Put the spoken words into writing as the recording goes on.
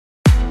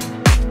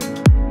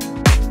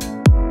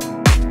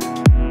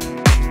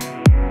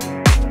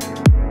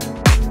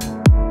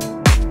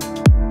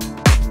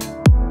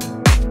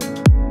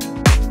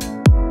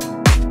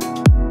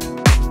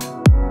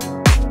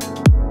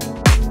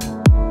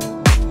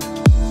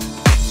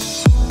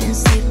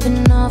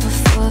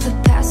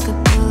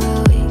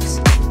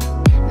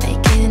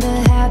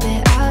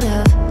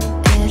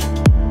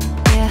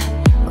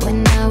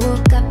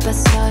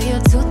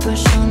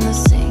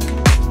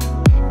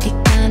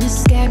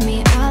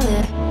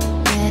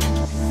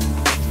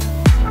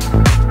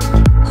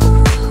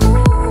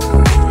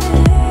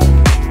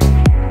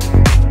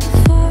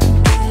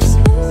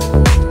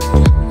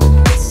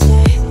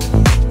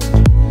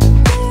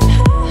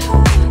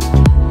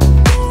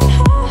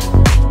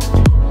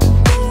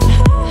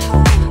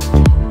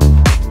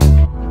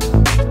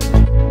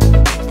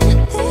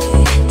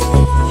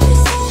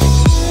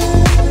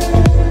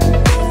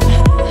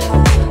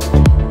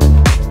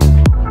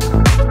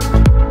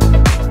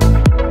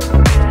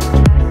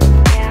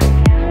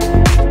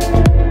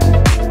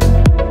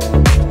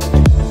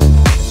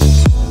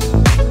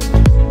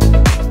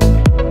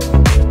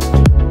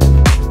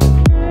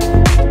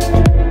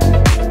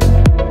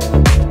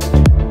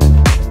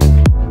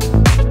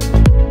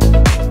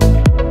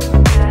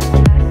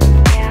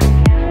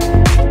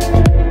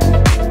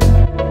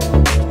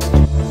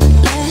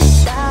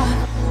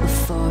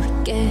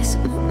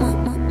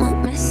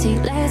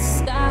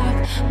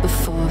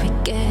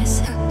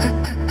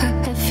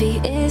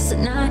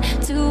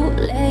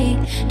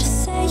late to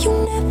say you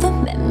never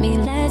met me.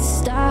 Let's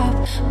stop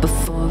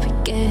before it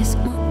gets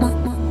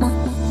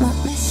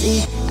messy.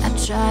 I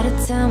try to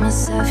tell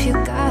myself you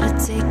gotta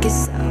take it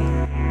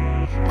slow.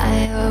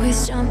 I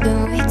always jump in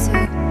way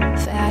too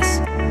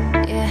fast.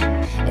 Yeah,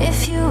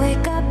 if you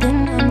wake up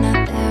and I'm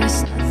not there,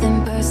 it's nothing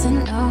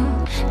personal.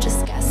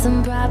 Just got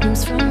some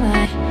problems from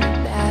my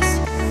past.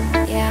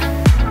 Yeah.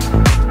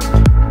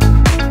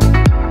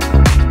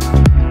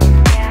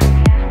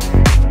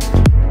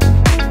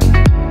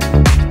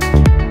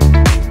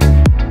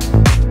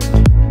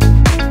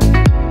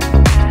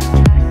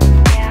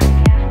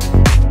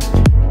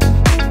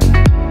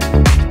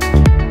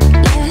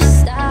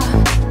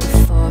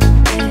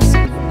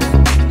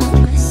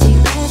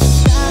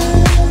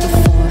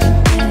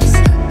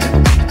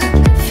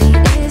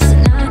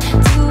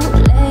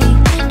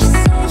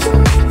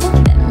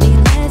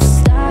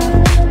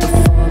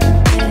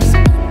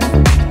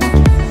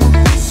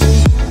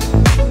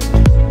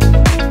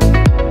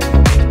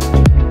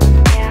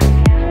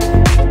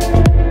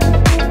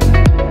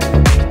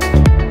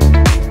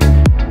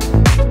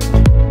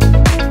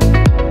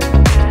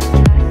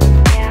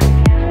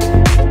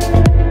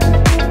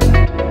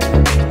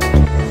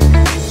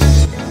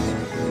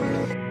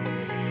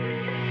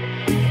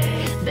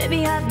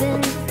 Baby, I've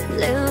been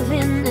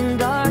living in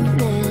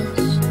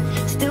darkness,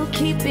 still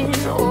keeping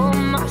all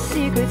my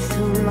secrets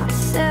to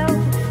myself.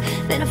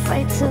 Been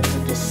afraid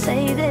to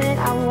say that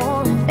I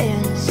want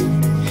this,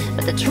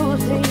 but the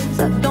truth is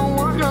I don't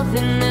want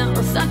nothing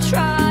else. I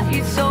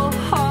tried so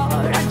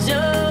hard, I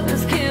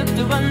just kept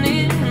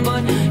running,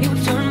 but you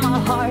turned my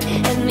heart,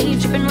 and me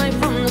tripping right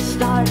from the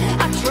start.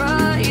 I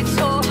tried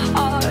so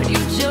hard,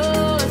 you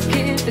just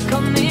kept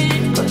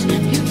coming, but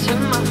you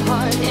turned my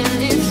heart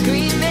and it's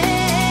screaming.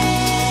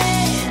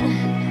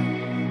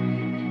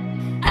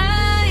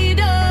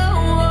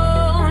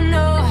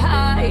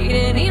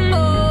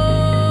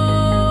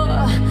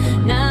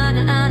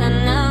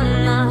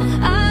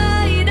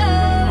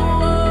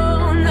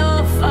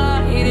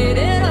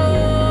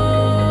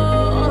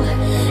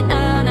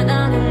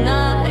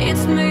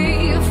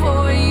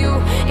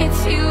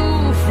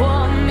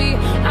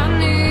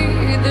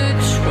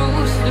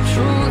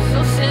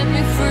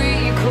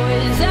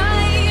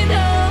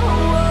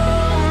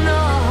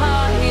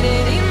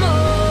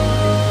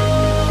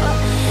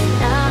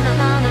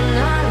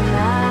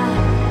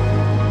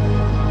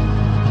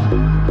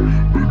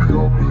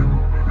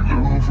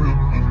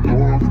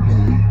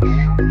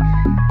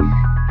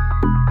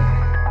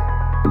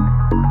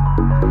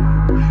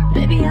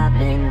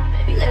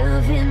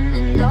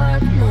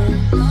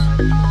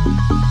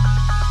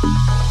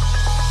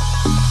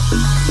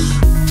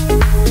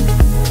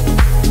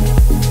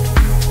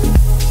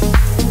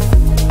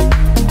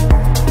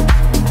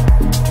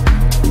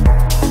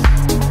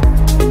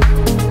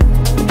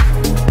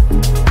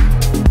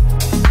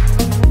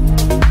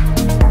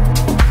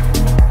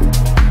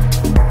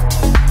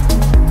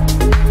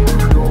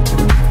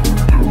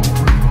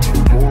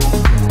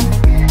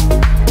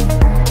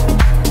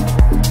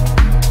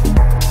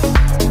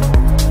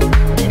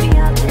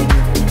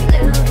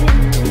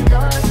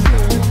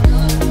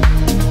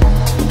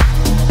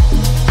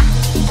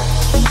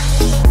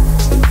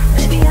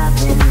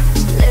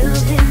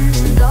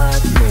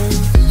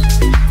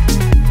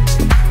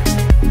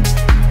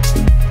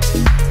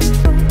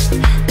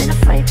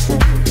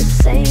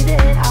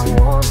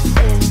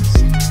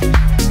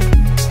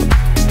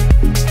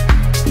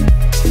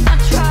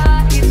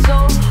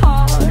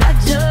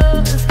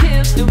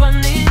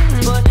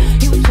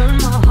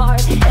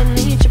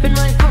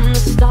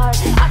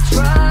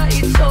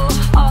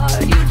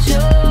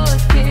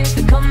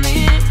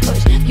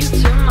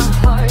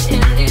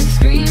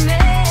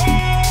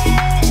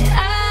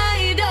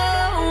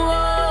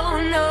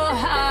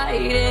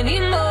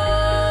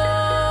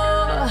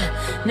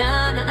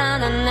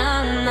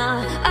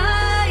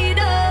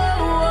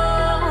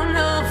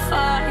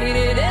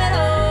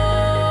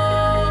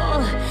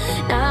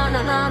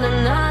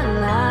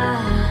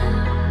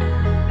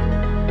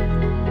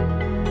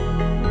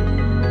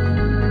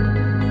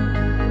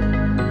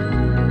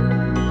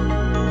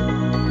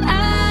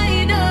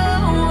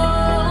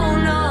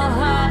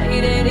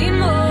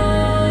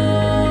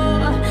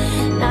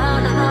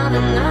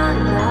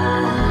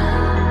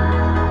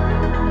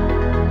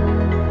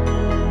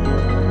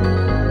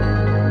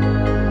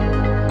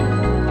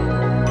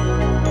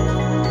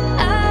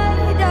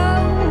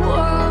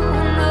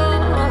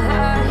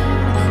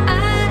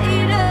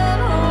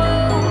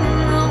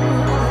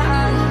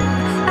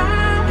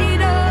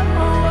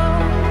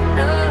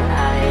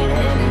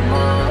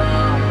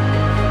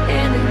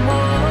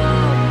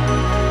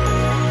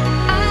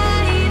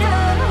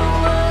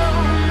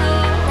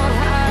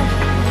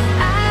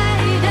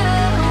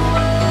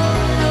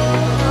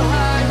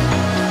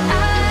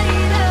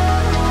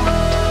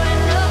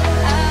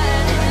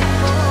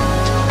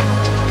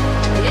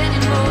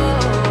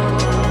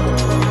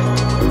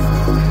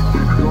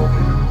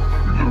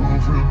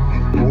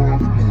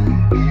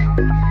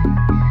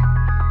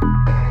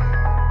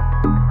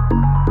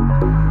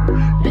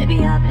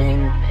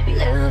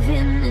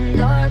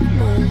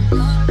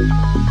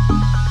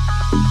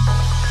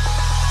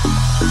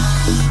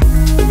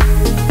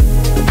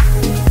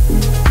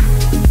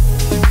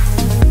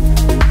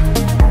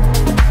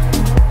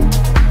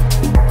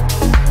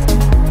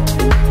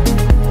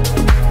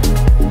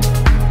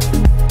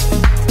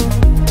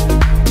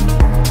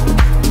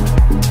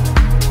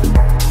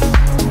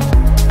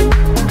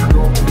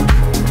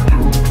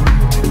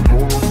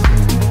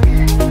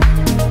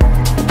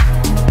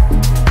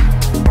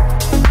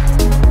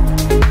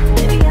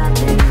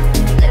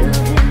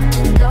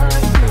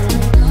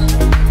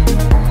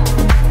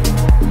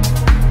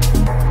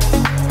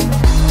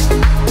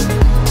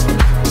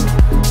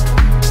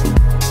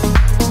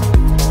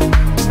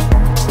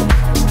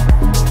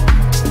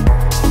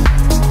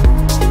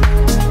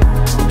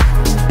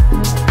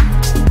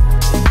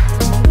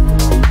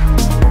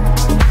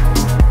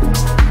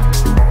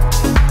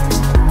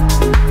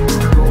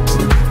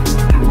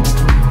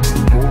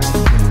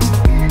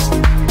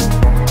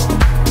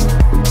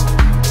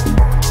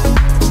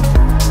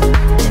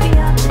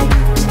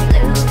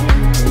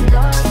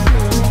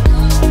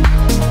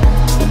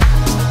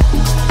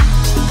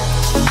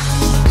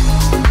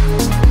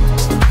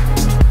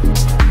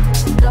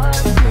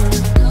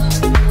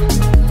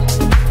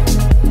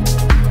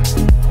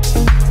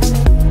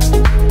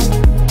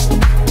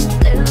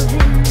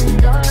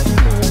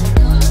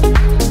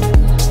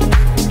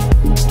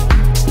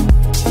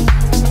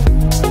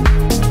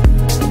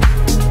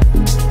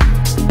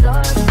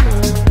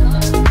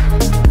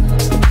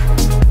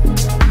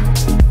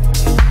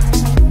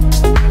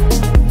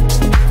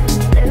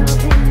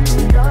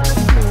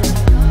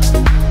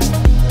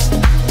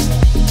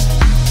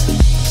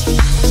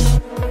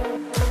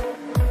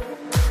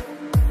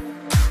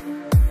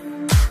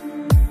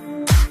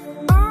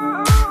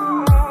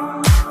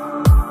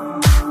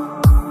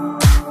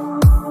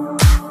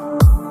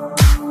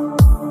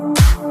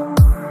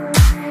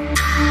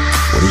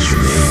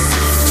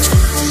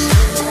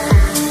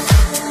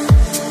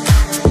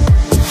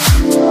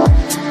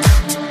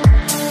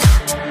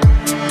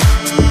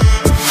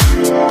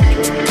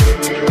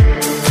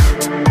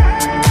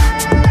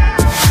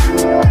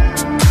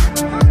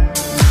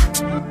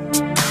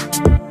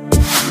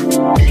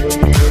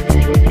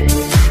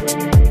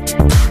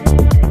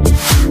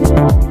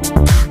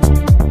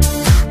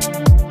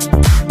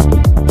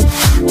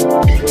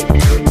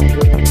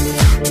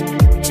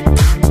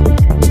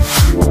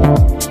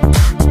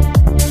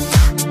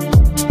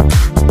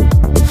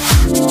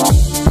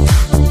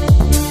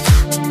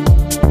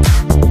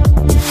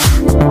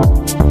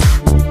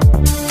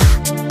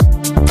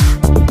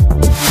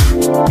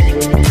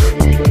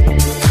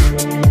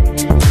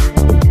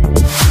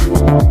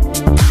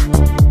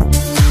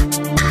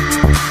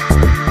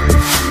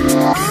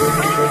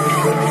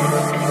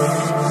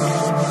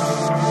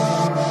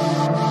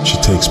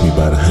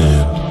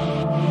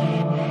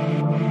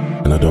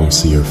 and I don't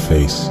see her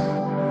face.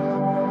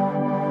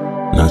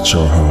 Not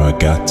sure how I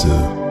got to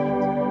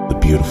the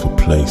beautiful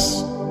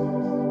place.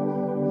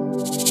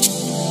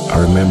 I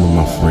remember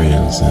my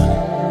friends in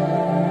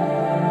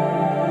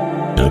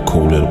a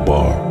cool little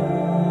bar.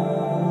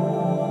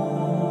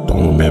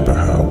 Don't remember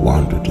how I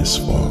wandered this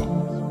far.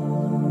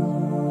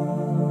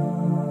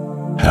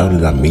 How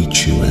did I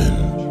meet you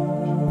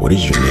and what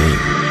is your name?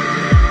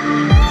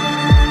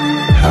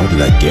 How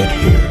did I get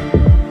here?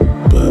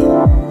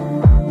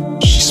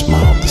 But she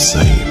smiled the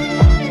same.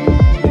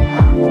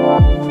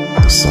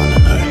 The sun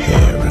in her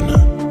hair and a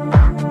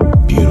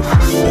beautiful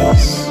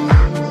face.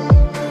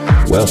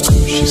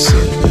 Welcome, she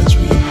said as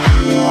we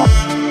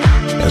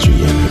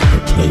entered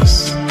her place.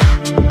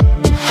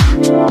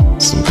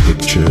 Some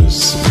pictures,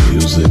 some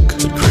music,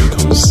 a drink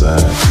on the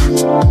side.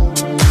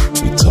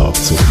 We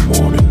talked till the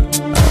morning,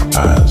 our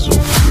eyes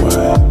open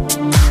wide.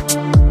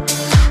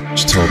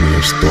 She told me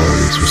her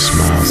stories with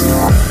smiles in her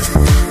eyes.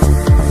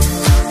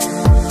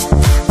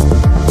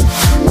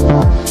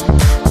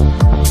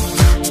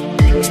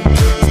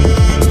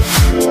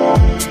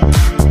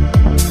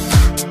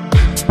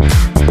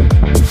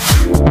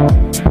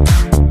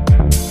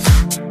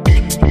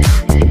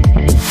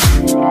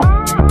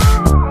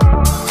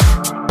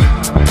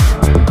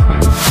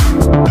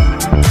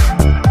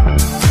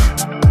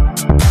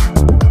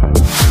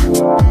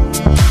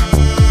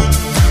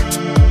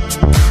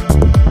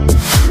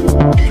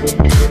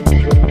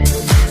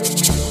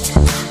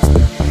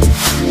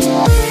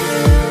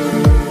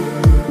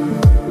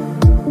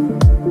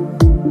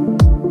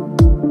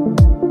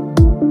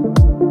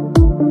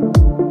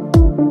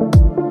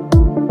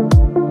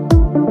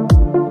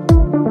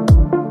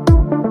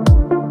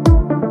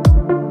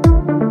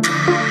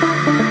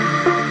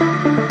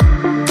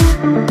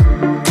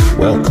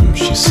 Welcome,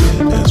 she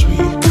said as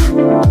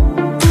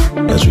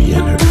we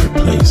entered her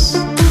place.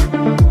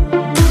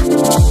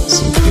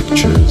 Some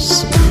pictures,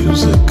 some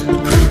music, a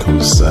drink on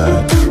the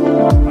side.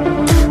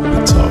 We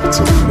talked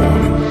till the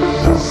morning,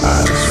 our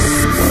eyes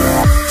open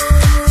wide.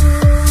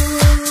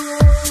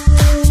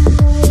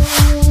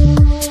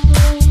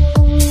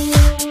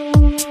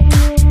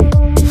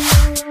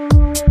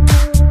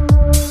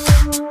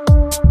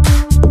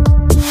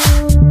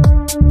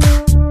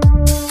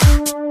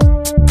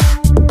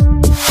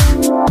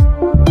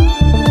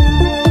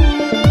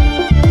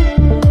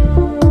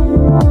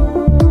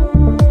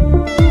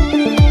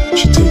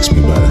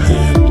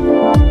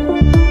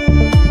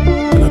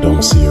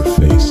 See her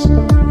face.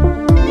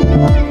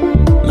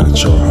 Not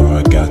sure how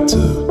I got to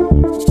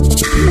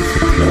the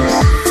beautiful place.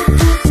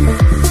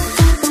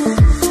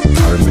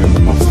 I remember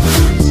my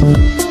friends in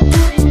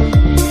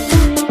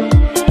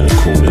a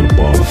cool little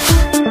bar.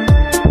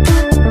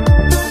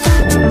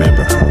 Don't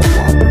remember how I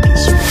wandered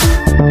this far.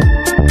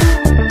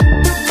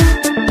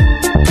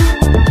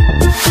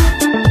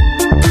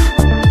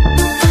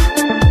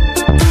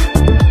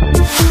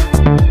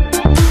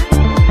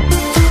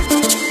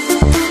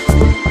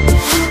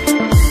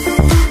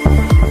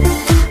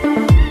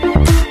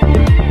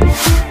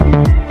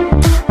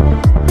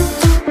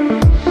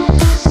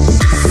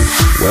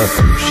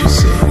 Welcome, she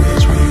said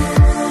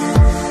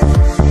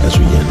as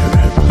we entered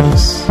her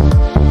place.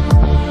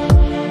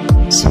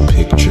 Some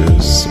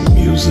pictures, some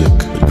music,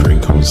 a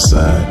drink on the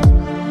side.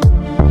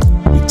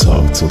 We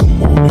talked till the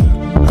morning,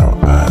 our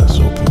eyes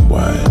open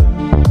wide.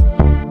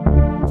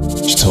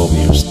 She told me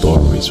her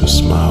stories with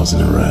smiles in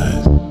her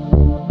eyes.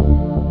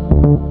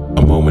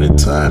 A moment in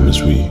time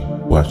as we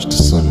watched the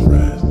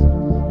sunrise.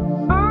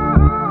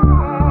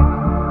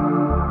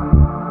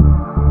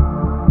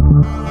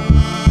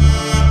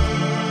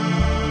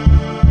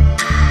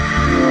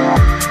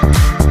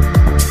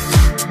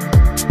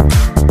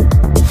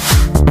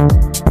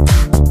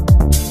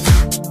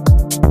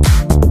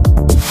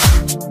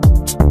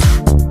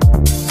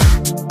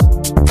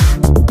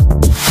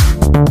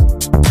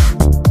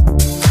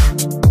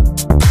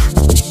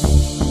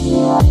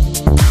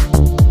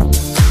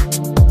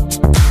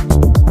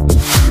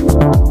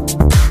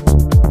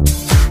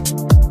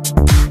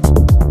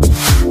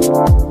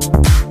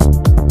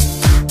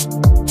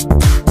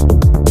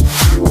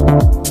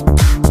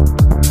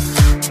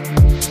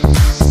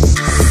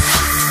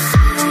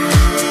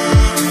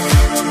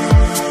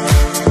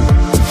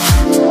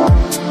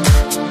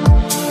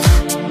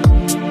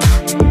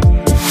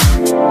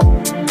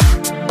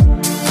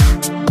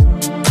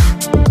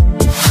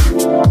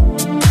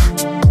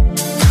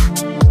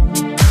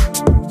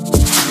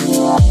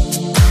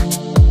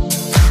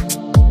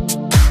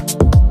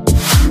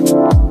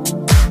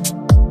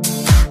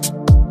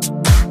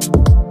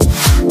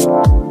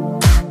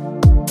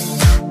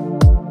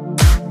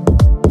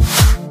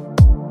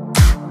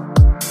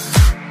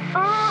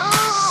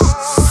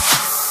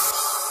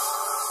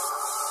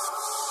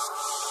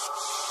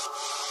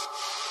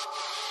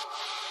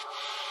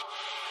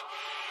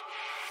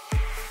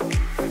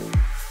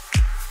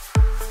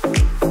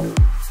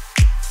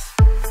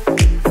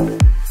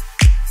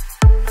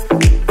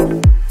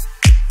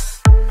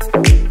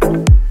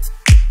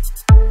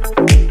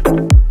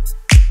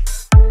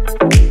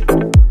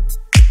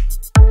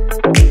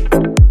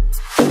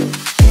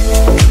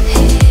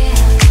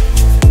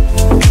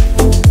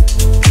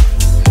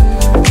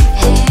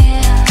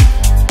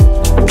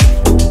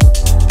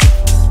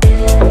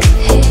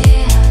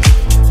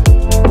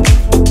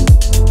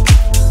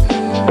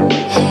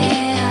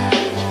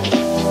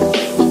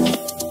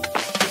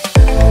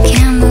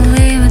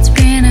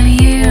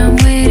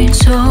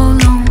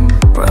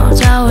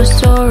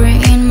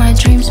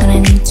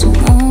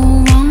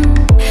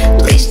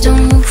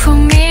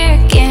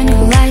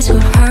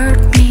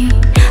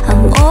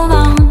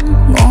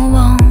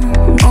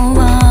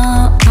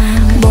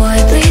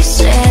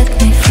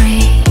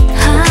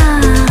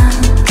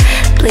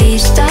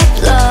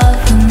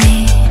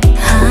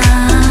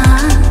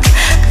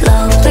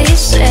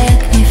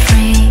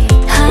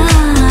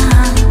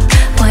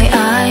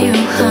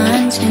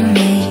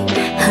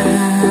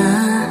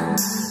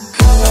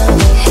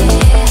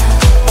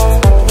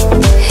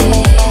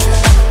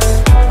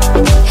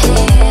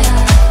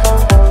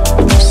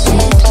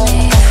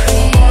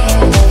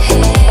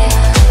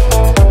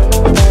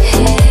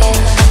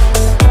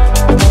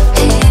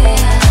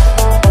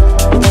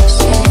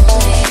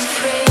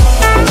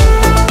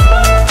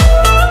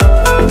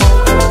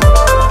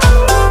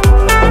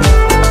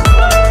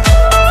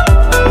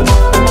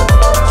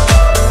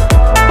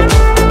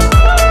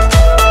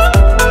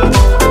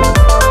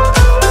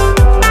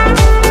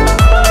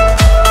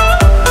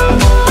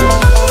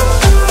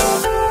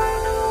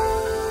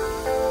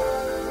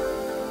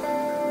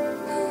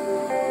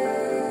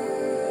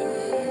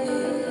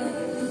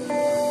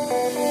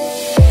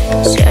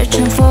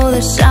 searching for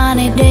the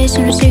sunny days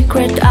on a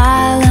secret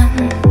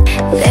island.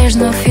 There's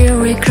no fear,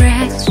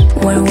 regrets,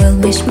 where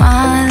we'll be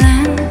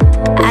smiling.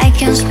 I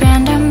can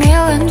spend a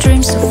million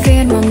dreams to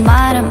feed my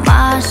mind and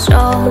my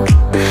soul,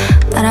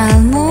 but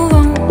I'll move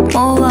on,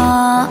 move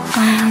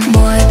on.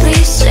 Boy,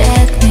 please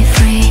set me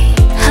free.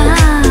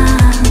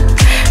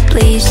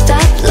 Please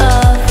stop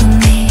loving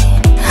me.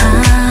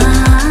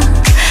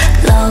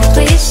 Love,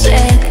 please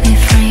set me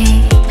free.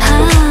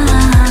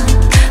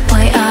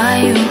 Why are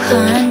you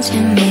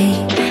hunting me?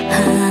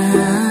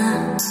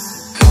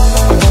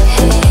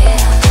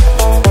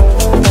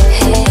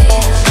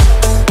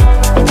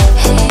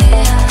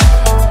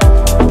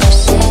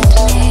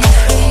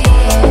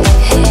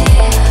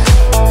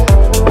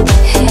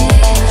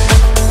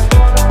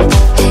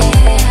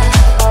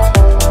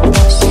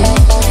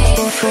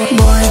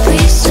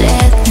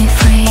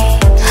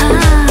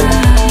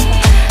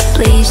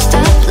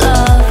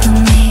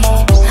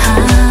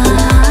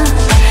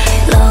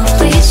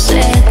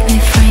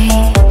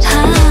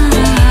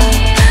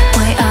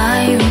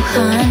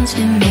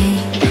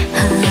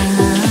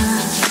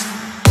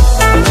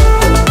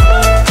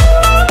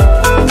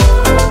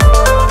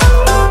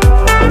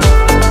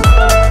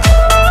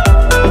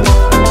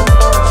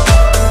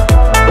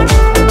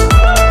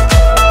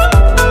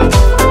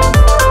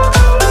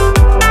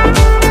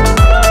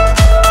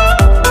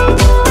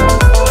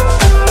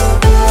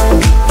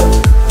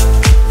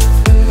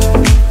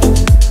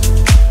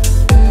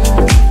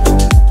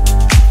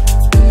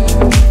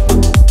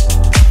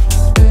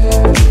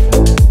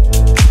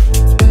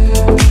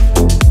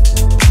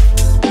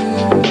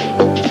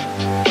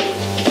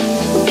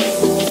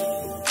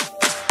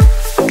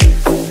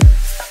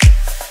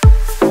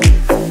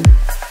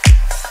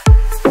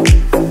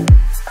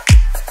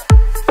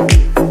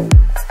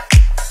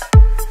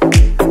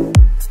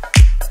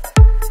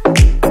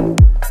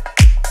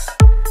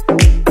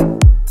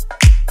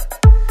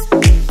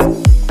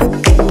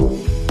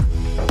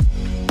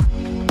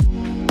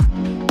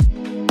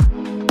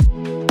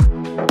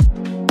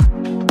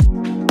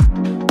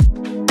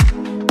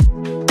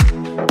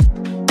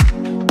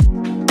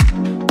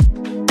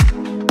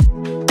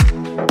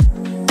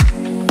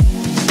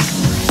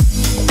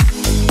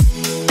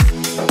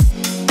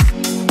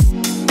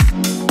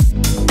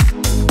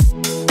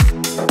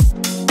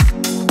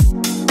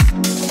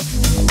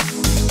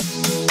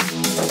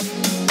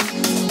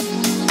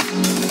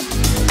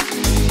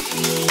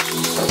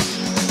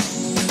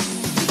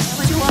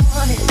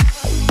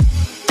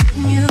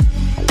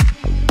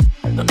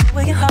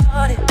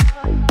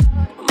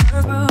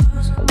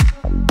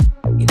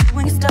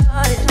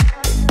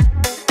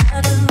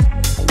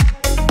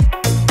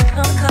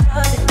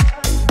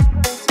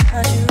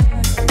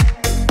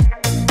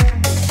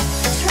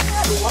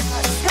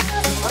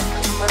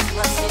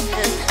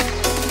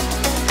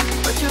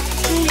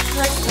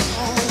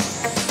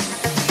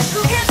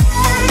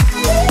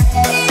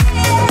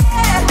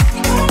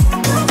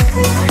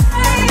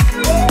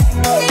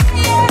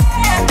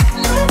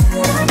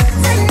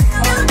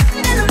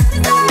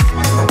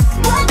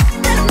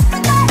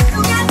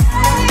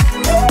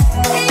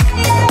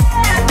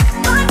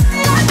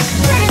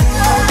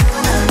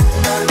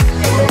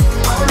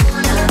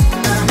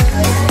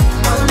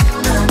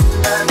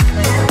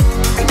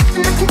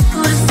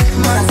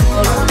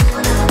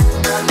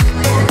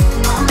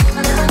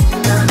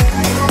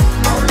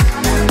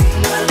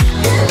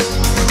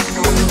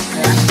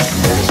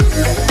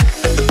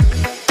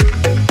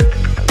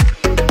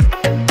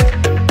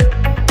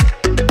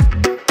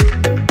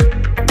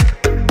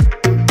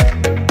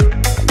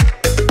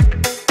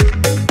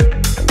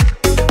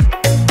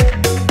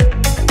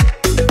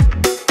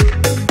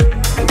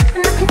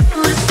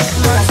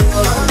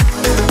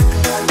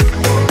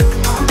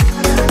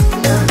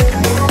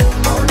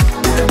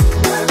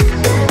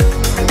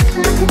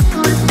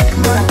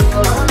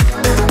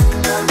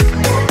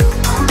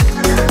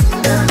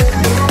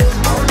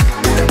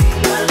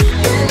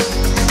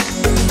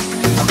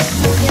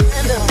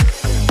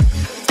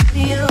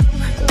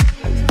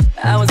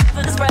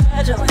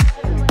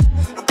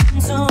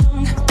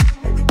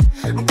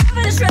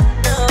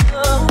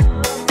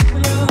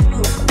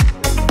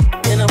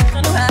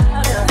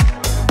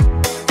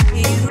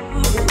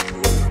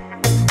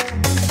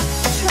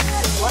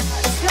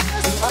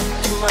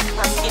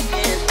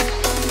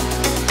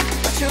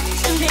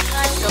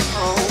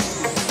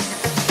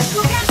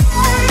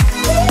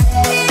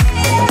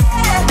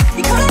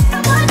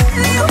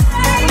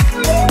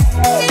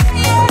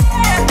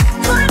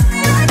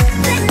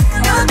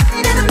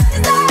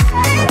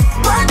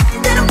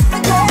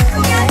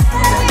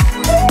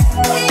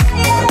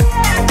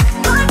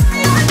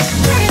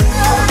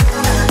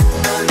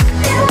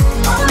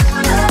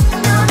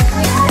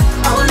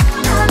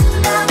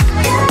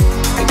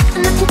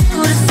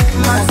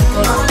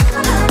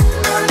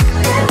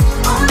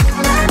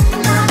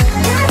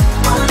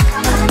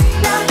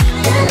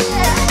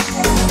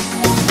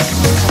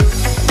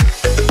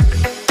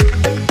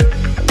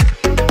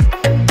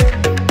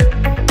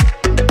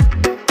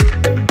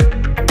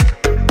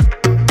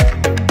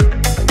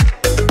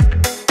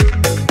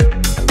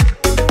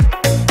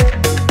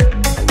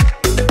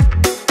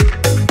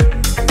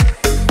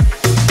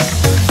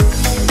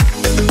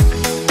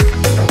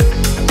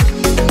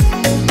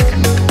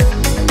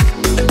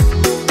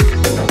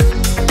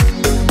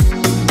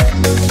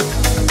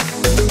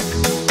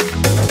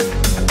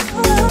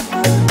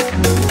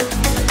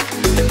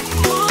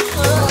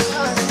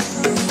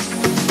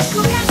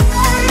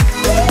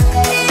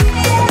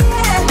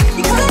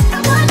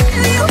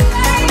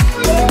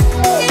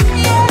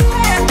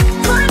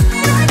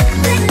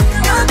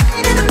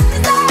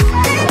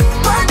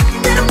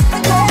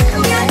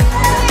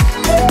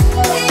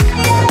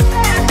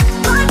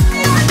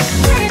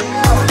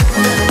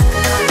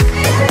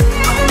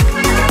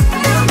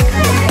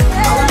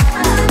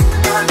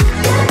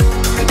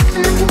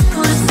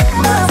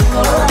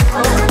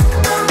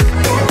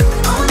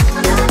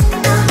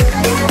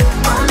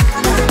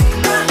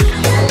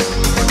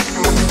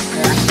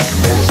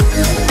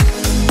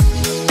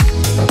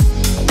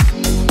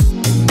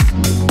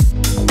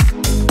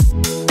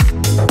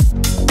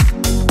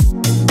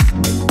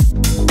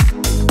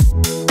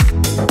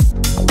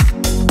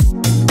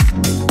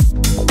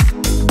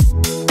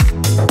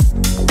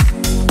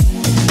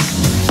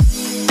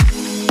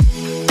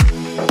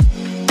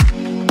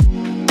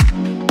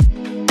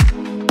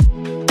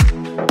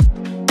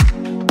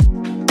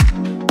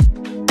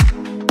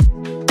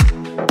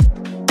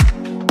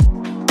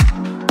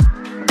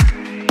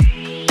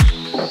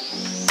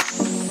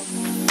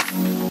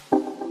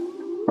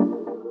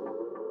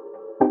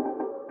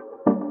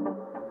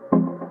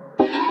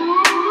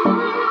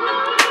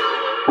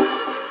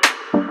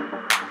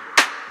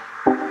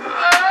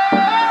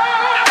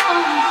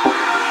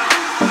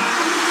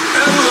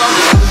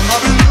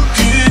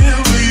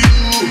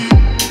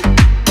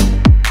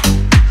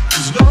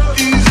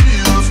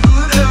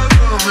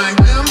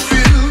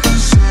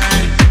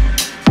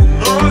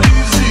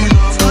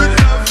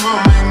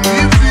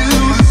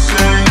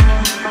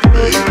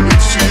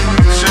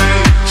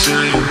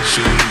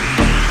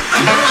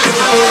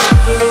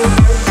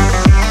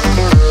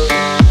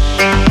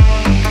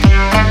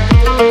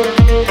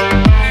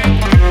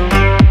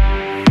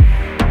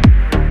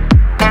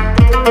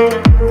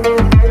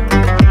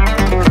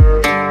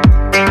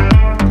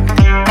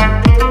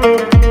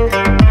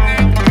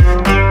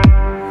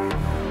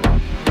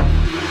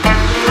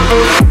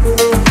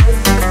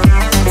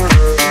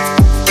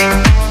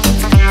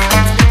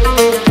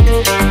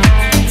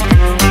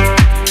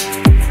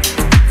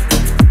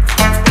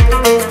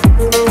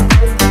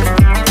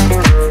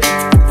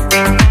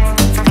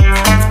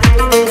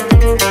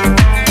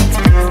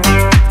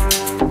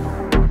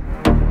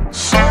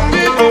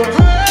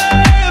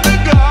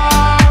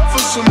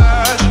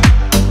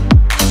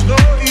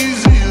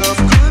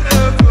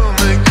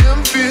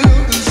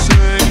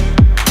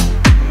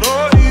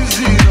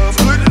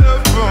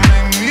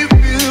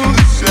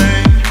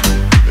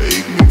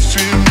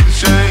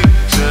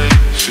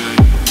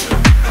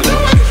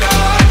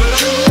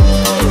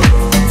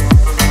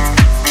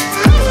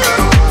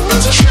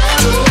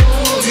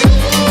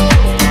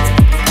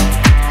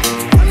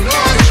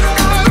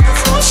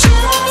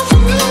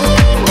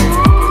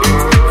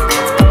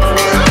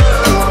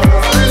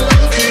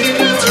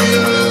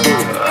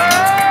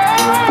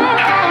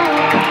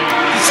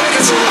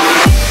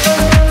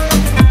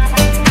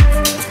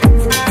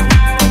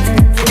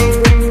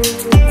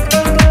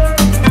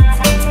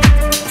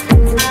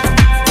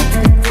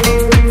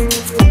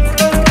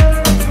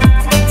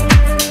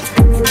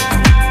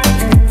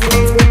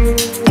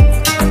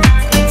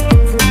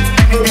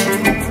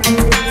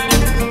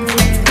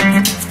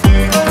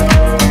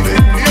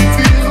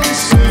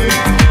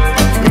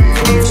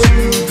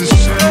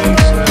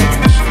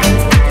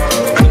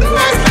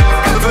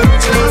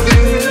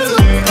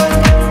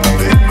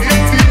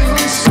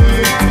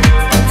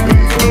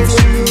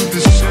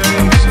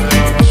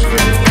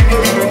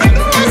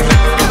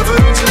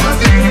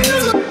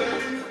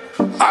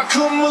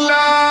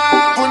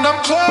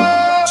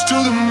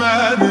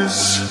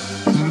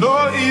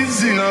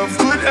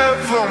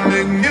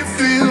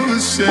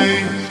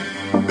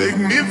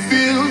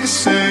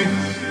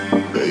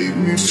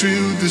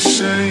 feel the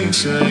same,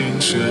 same,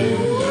 same.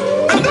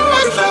 I know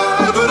I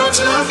lie, but I'll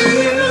tell the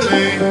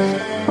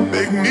feeling.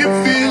 Make me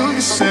feel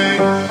the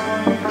same.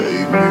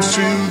 Make me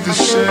feel the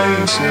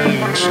same,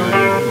 same,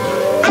 same.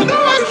 I know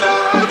I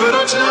lie, but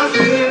I'll tell the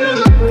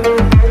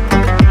feeling.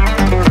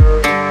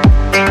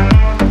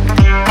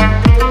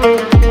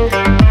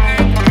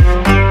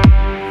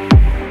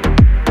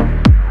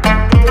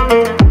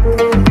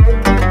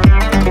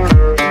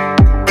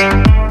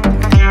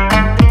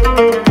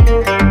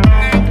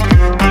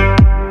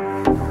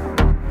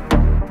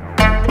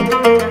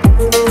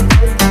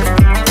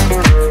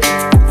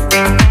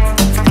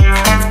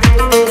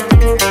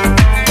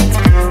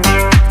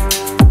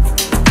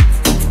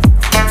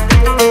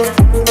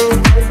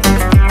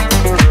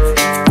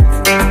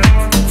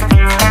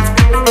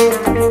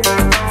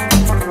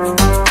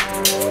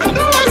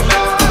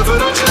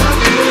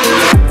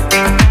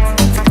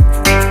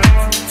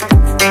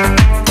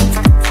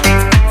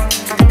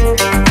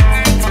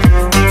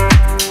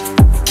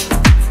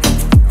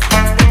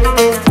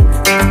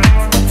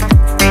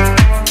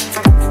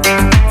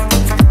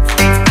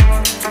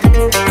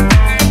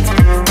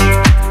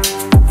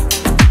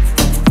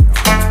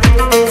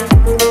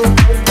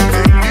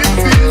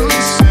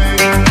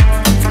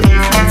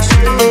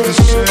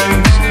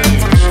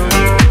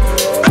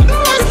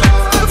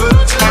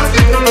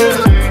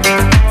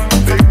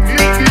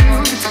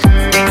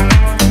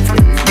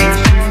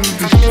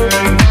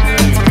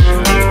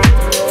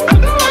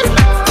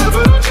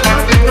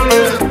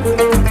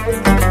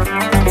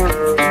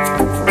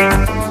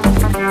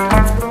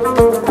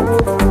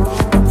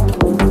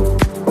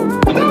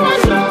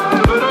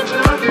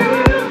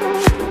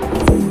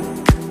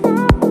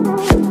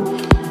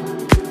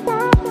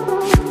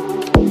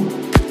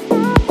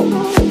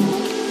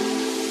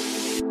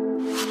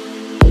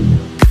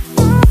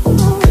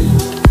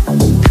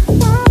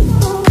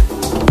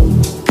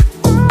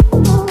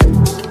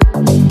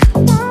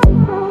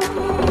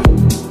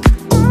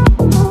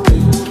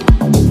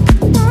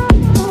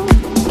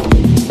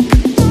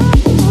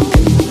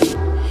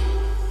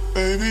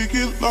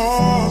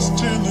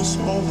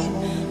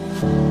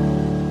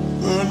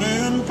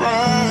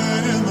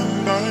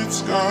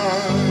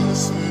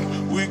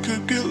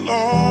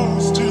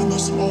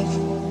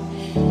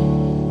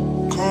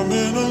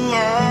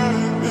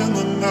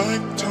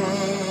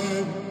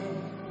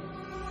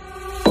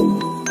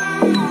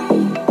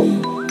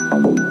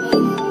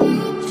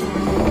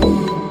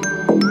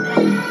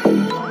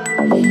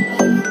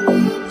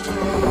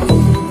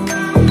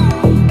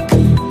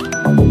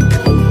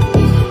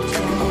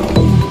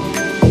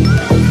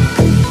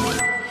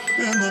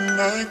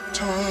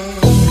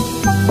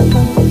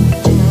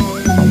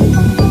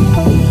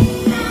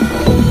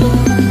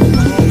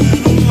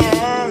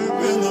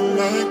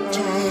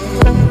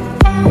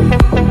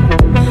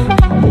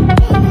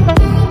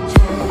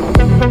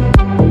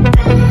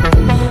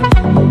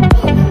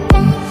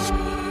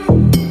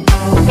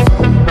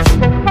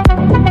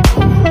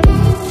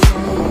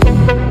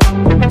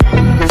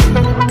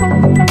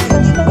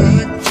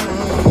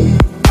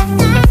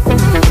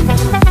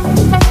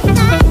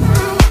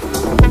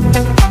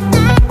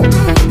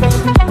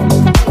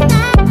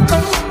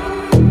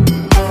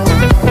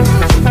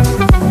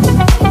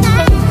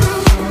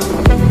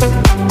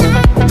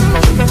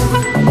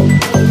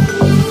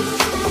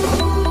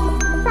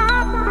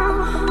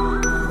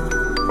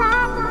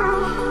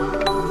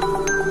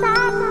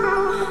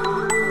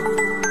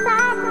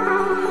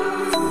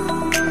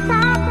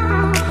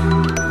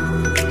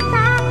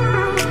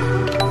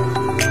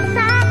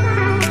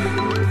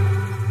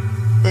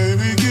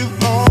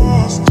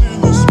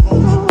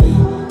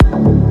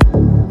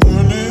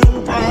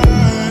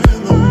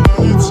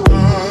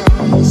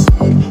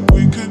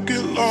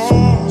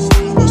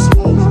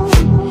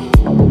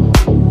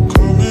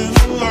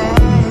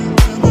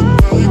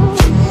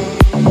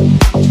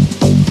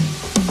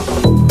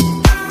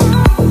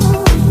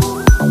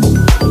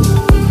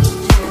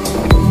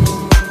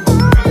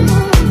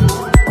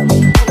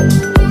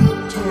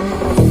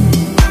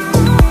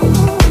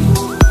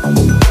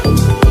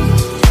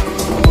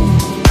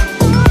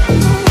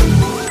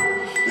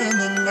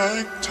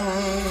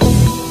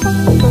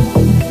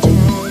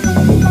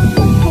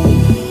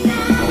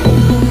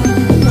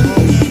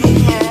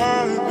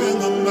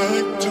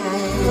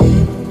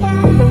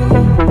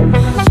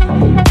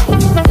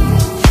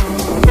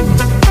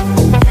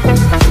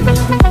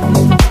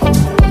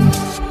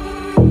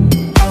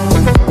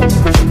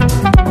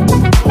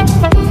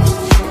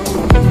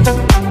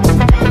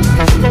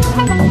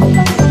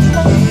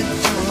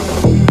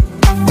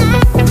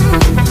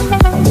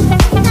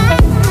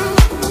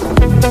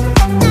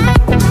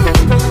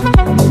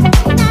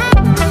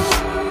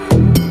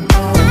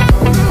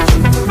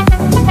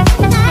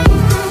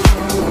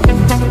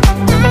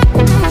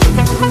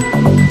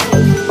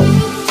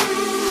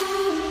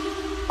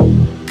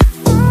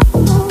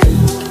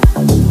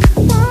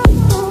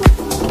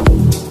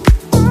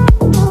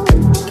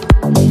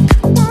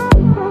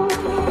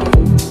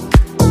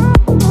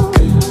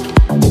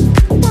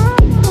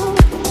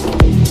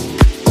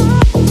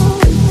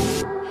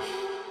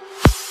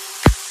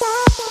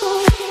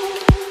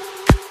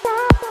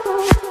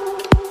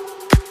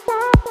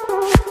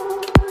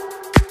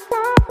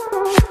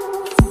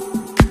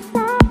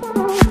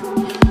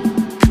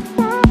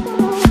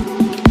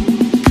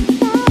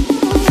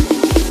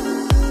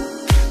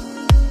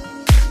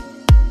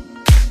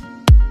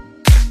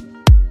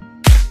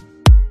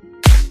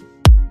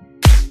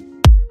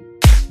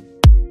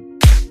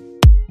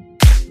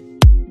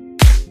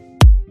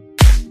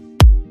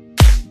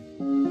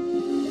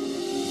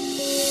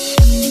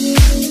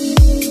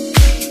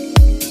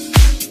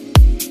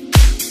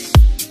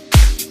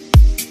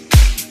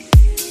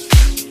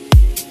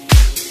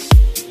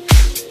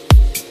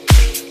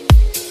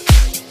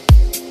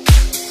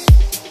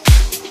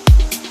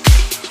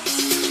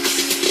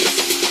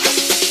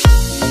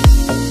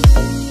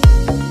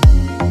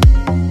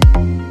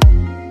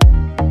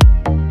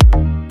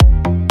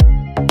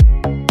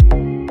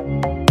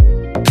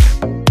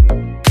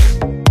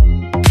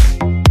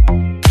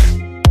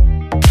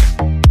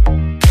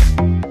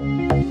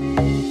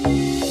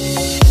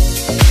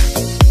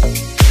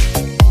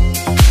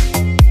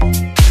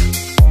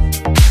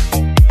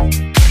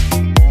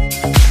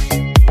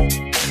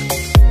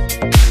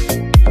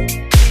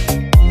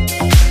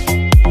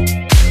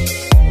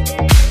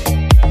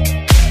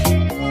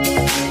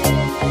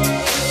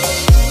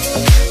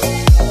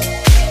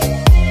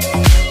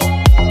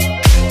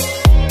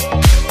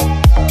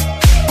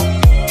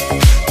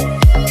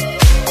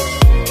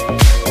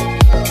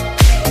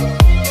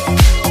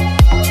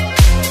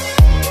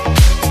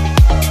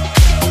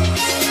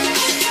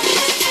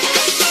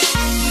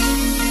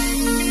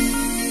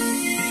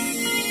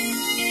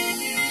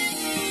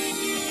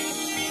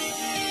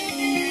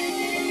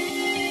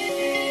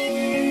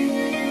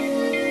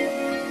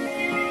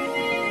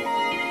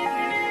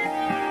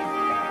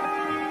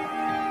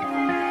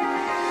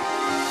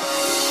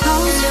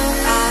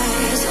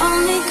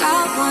 only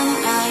got one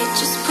night.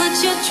 Just put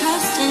your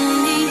trust in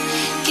me.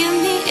 Give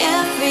me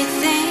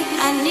everything.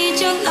 I need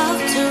your love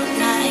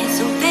tonight.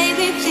 So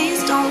baby,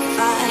 please don't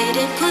fight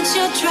it. Put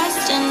your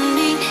trust in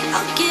me.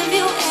 I'll give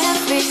you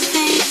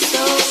everything.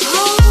 So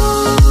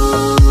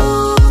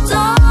hold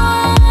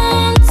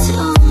on to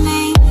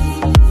me.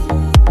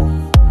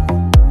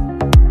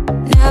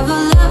 Never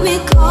let me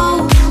go.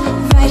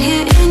 Right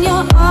here in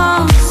your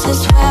arms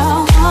is where I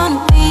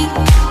wanna be.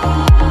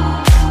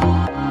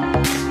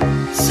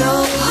 So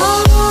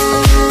hold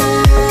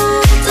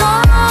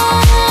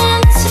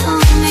on to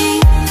me.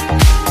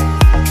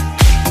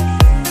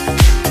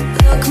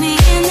 Look me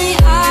in the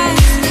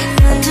eyes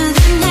under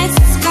the night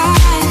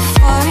sky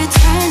for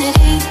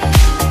eternity.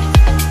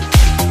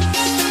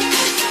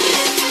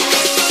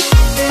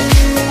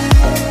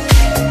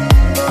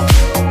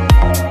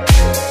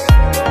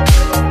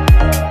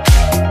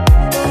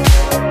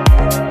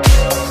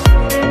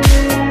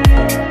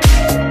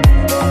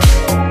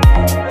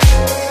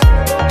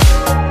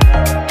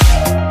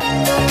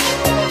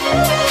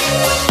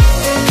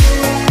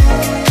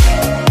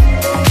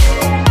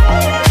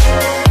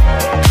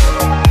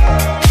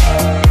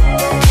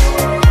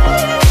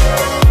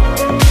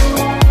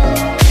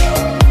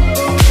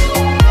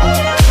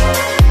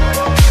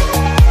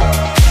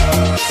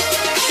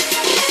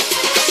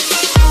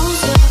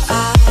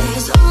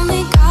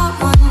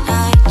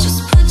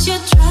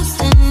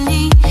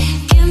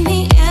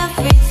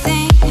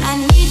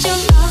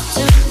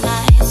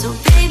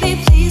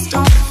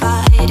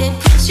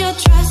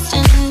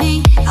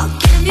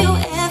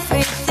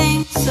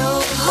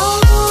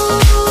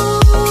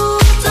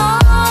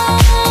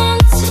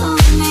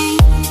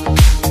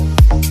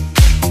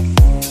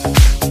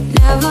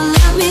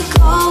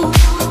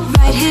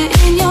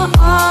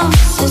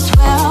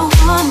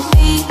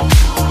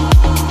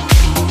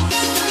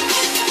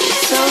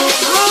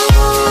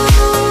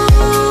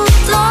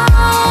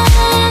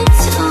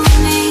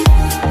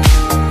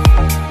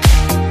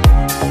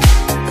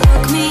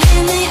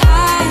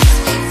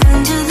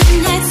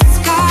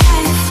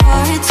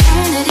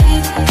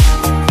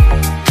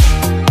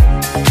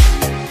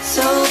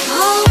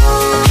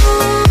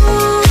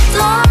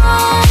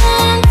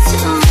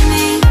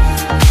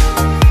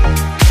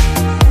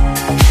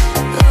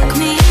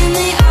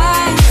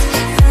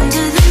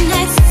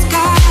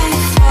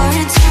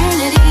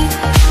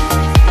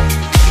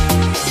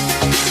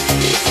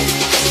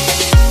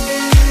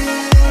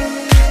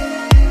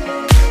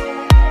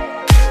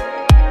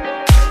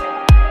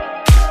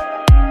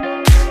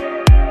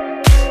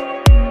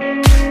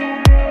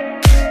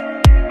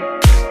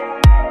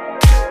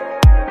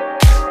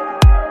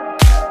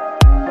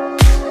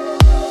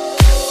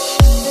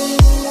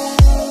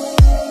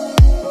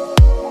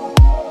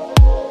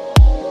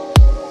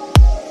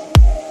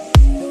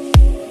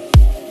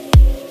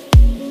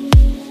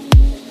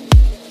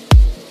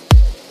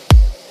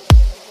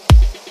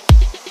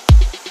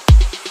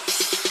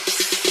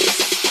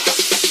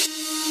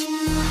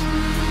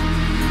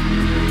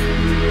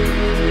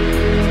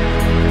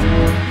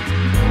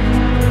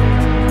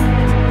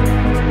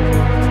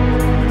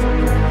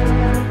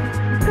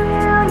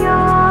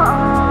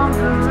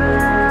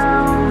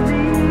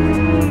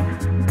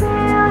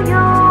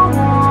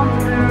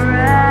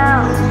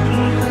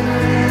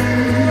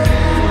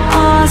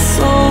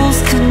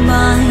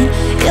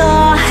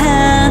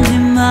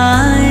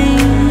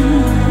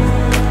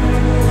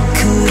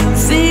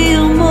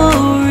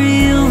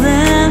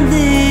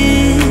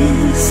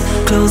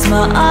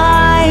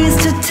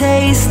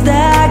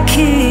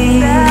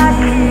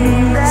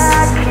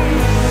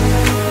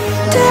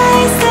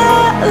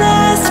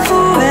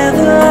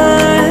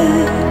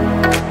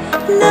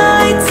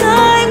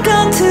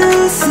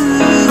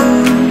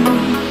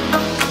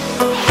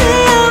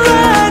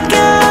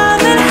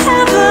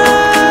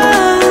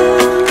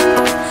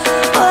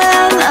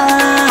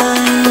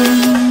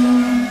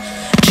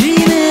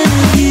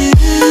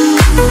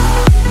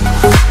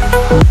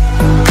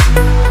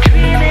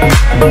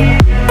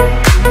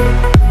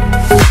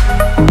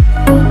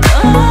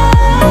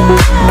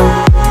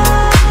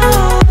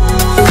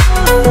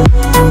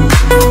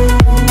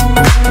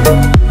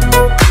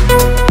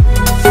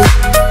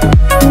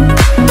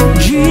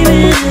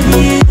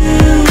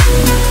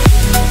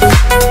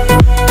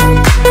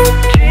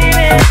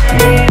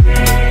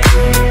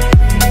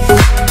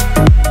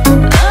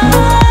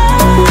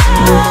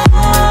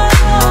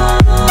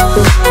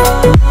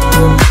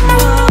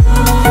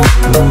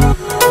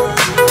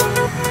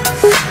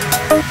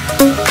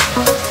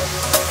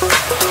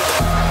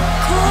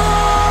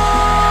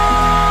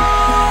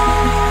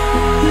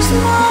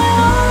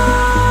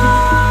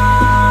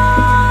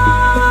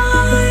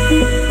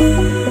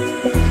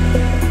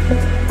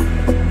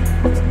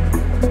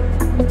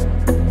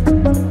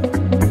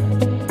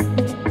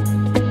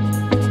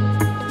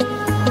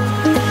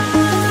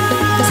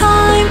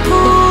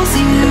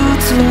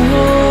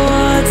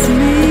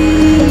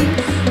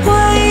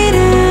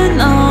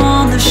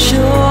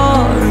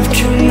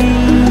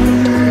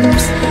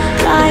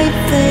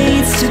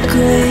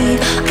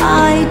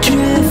 I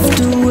drift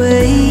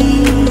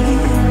away,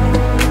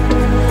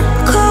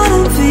 caught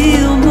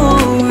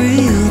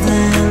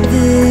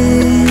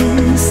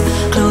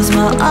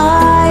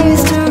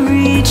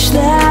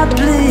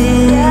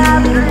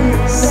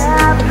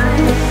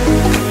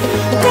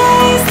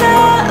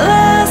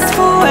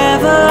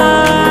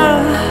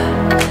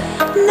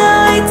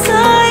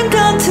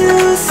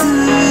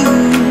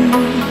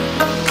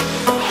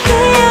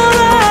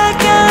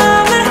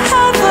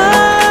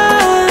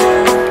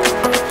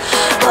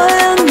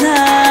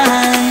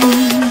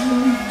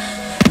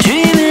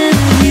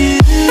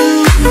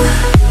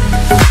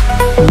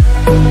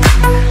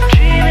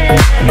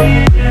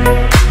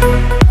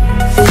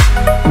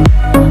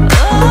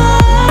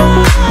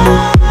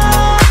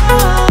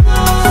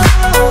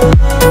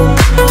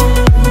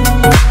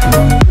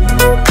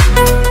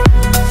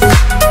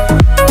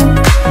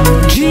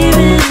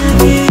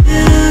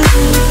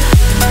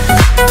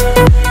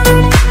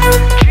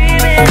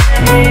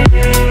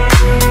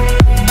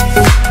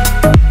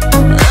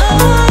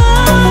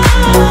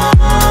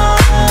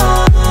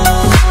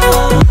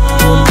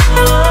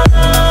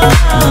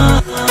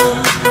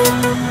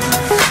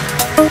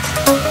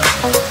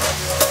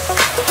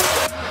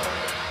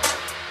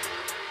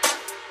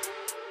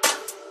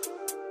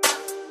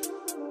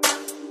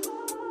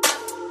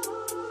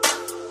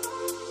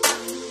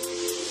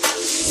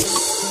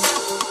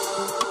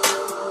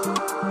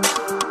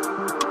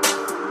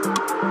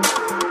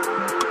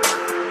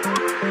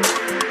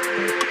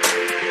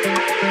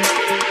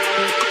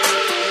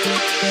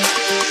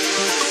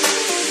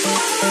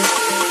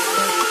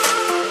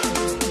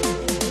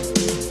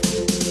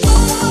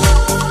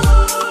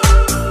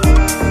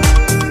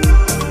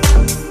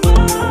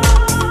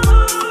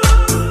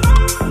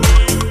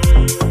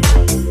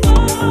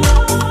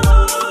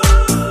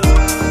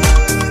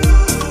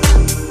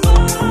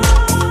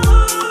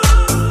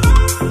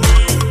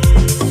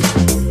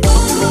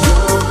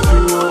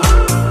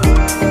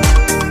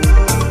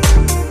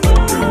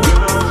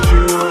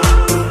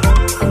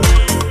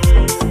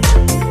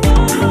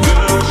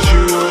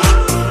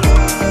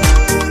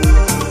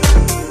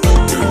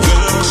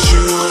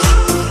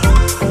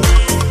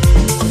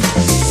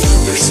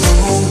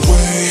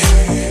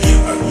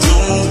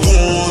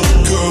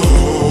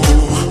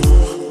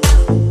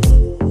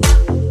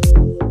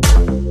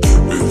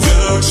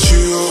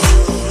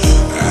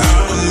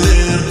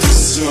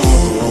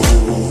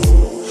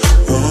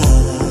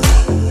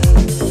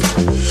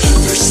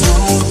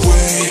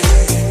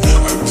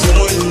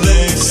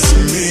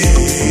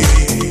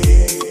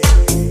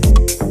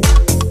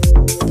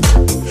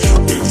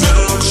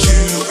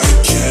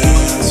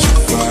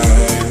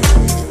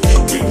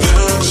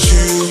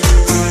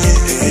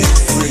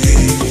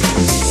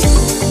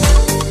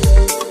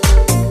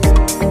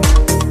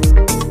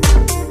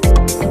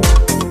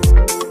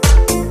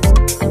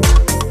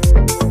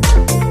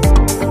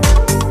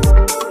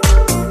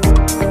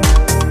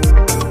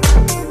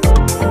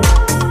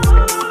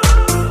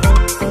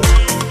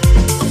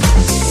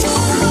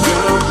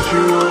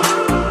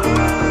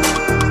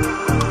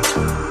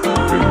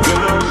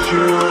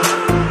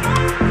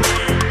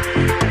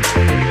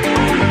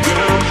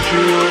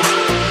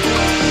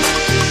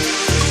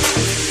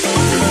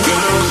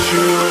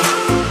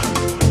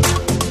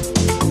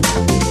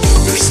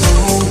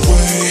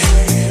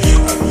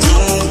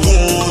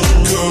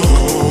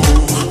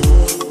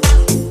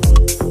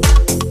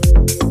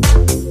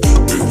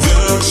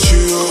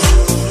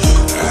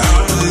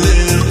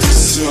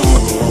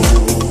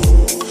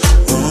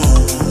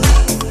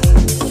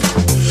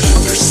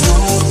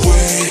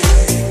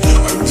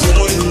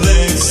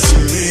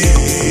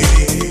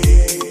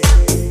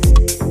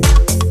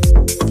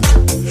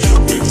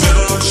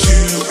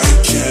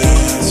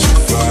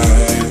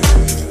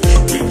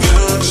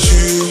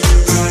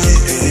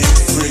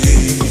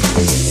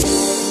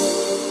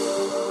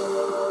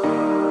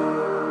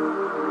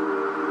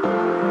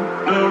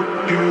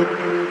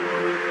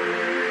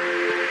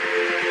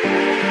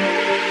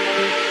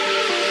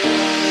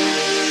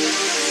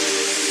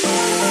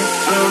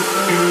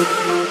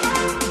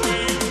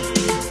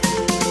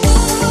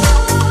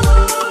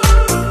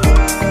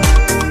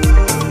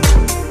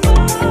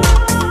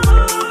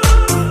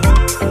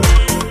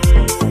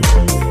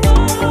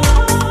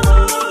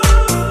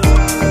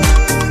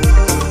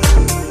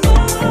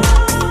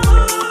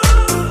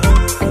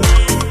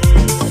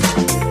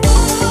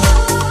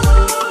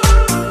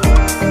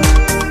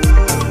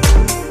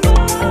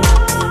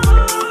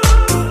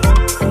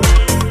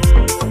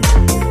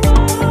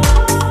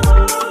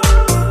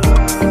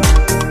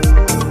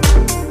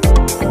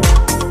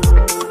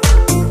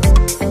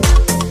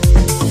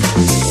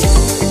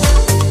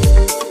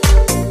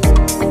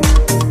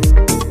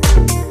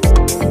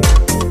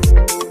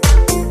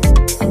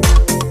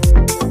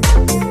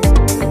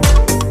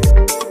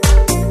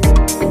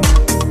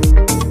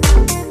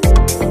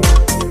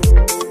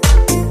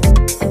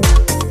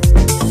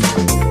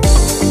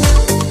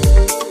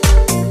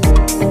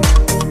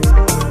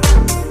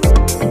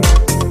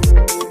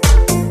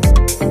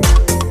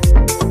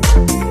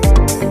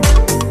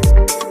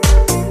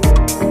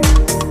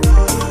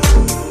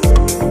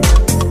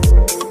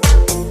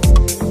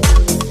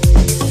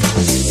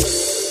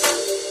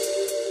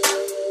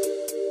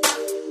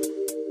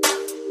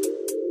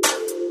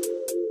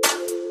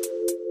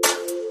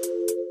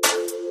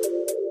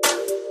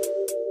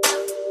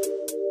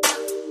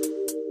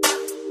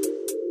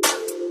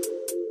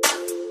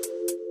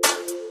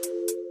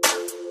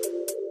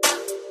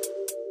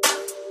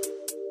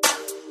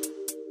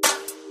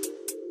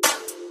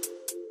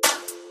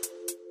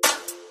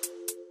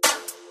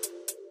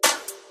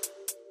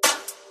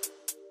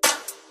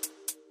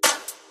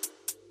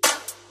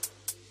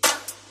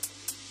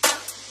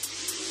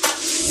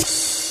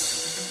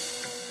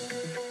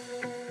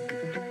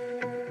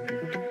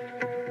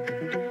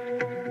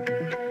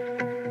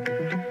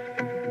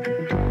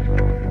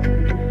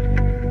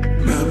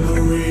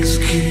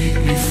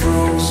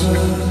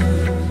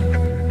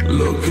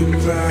Looking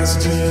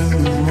past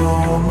in the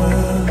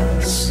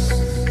moments,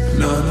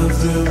 none of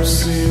them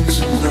seem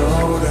to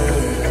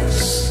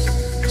notice.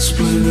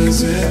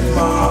 Splinters in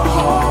my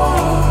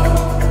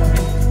heart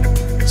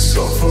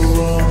suffer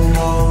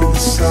among the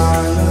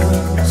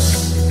silence,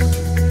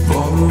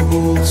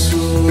 vulnerable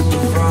to the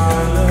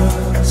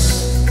violence,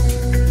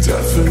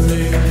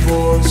 deafening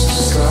voice of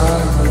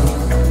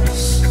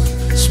silence.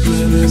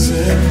 Splinters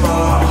in my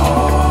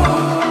heart.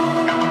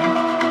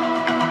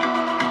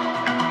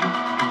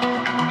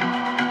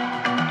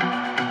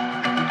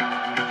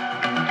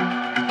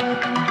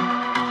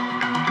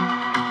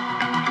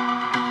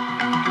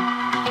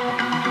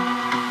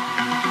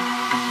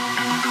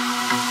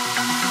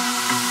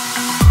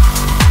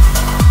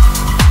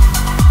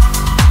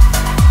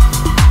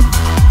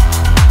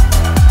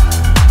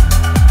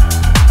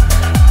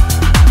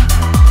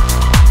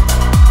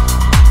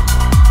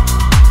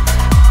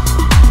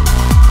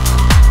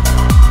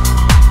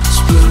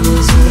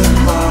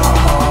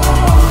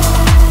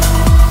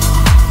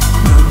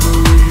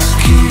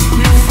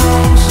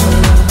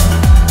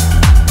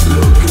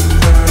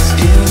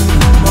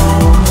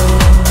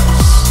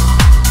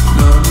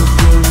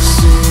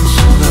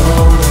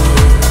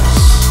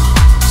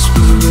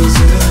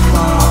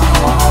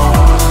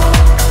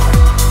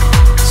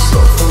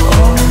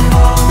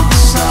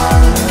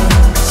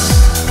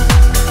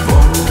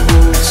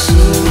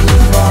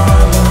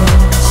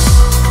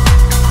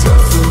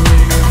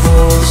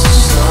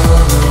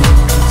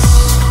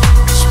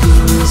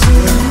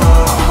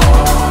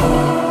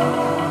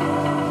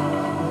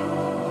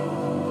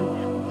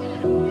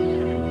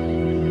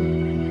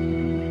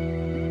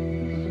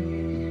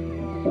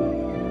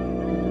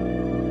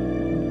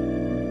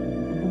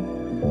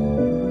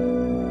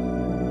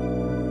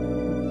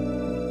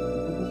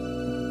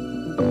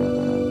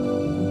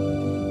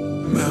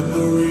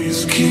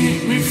 Memories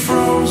keep me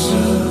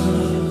frozen,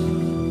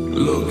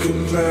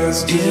 looking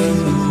past in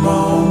the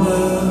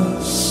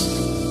moments.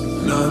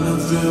 None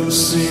of them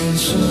seem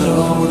to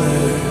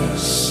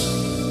notice.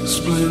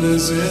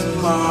 Splinters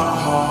in my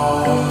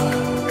heart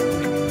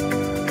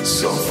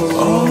suffer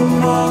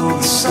among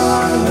the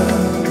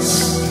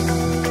silence,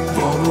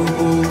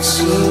 vulnerable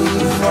to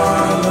the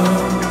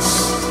violence,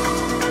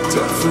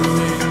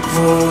 deafening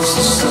voice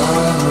of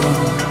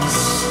silence.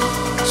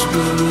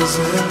 Splinters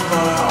in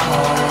my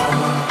heart.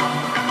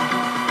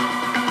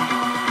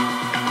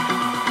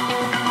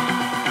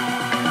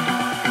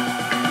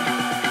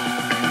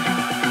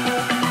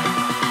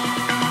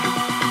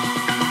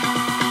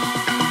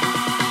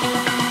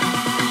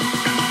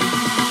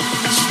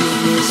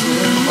 Splinters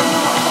in my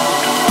heart.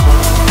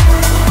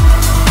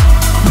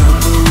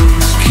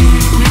 Memories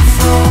keep me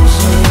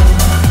frozen,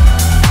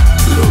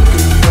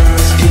 looking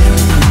past in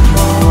the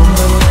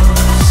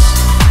moments.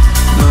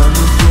 None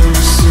of them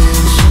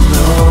seem to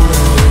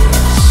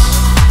notice.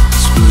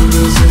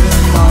 Splinters in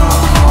my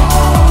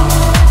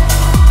heart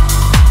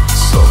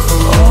suffer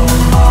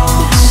among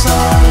the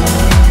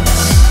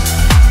silence,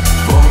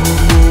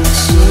 vulnerable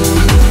to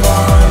the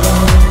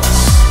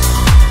violence,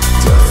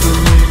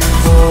 deafening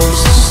voice.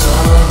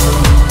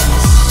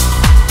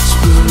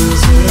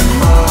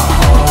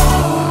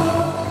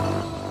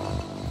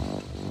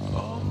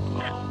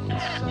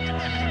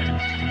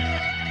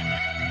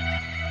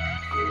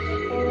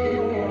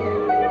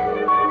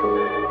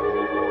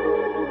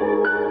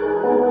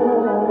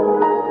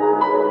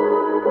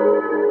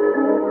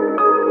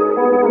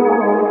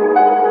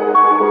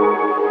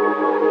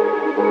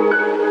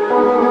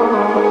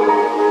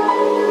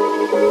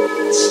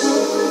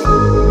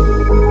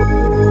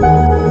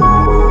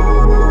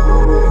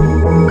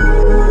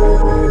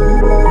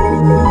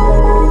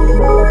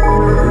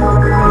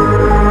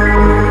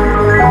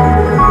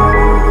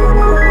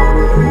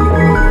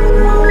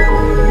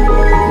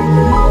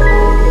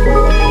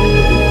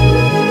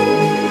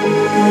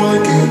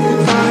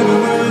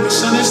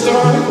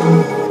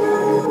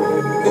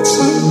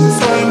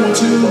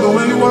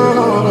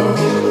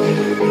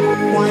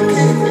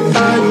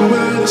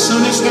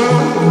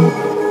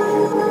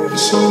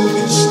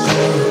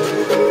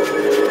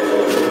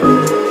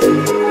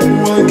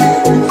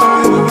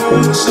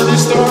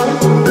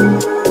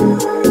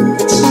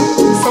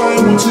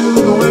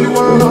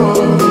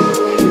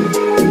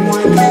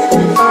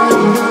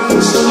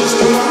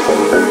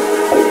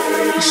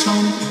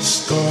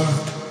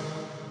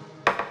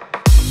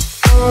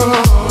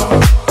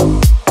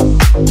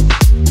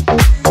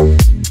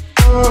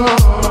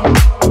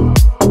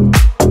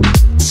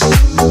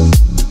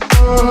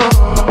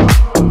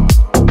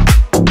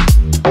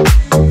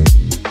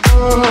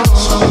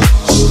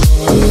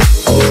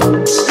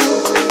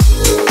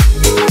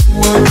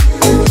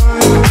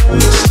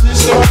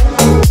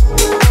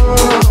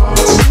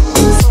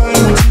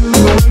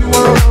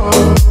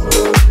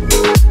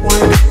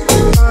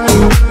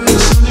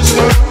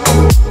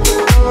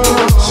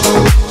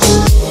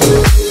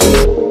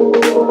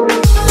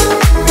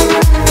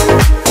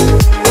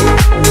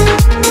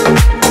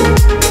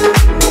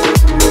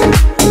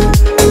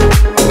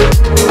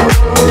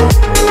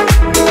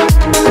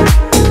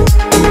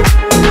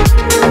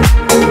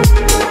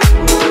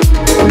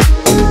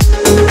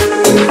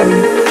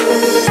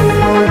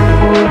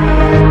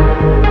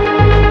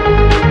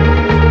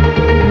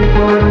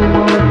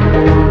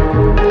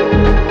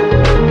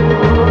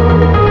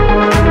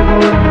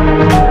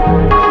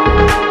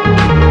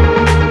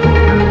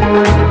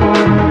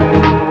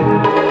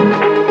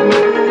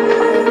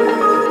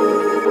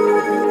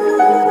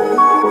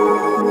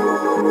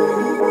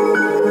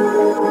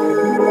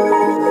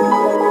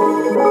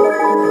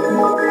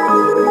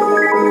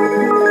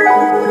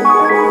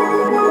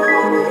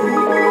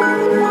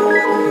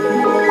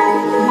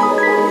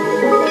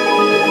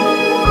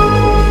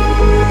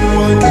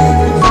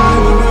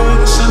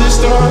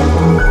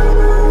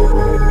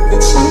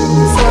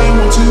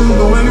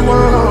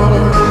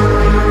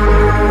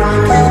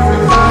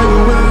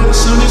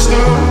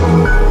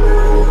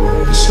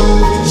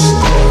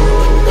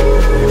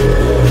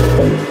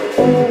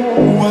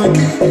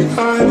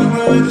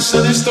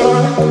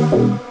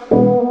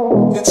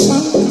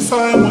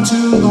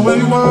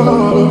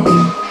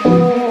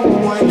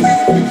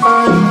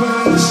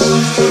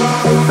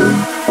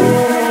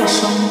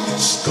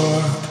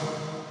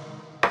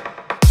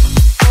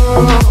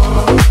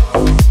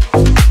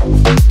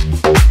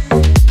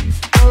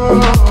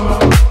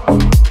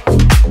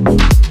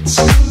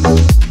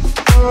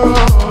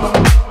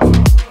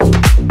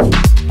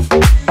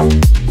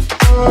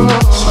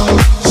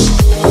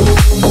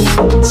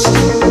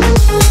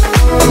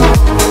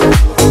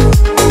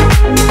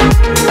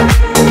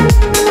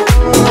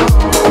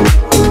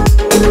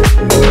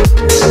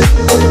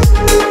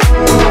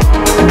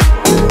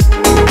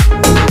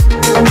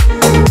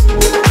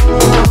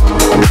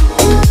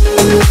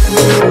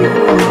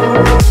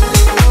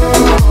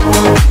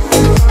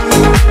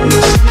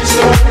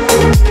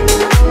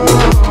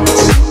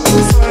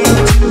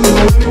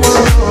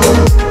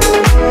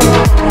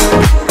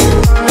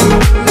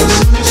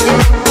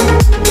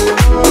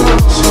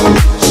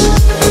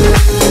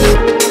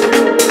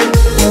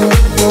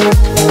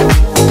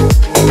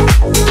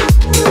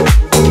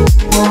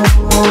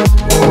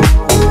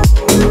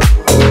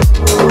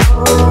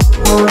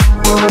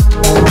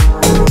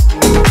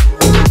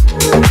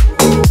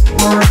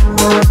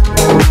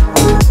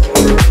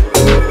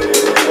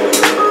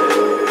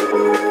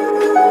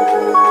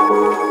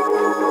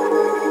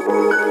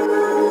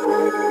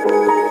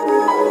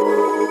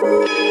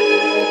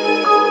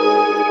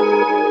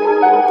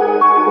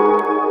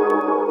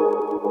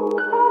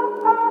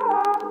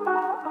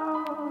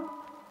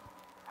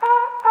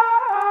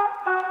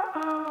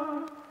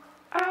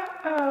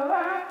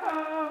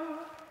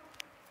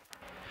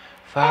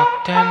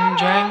 Fucked and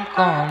drank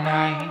all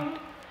night,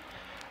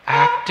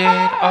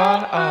 acted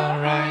all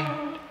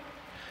alright.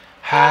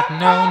 Had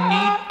no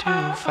need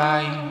to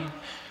fight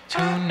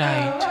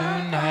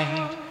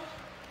tonight.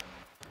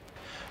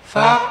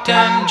 Fucked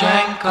and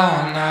drank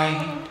all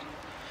night,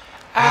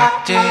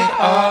 acted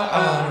all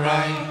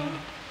alright.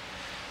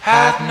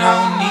 Had no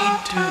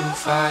need to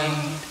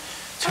fight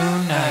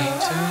tonight.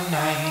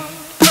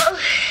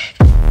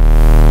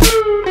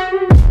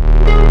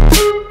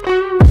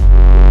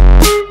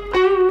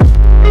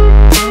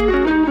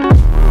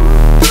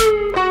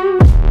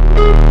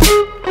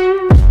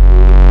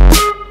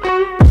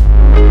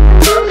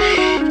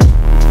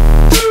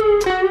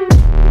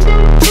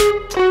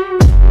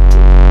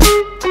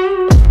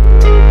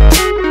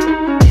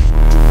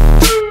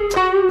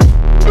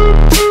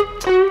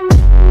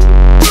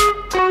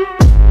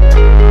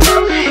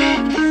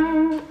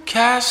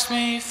 Cast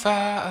me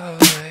far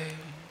away,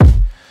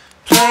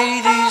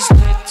 play these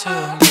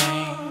little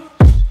games,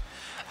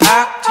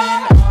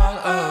 acting all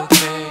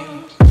okay,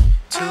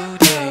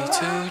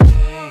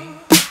 today.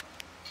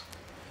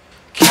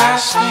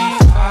 Cast me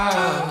far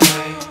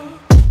away,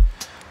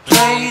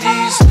 play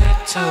these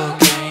little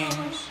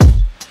games,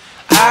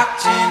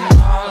 acting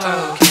all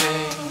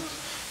okay,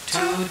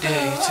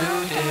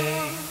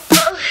 today.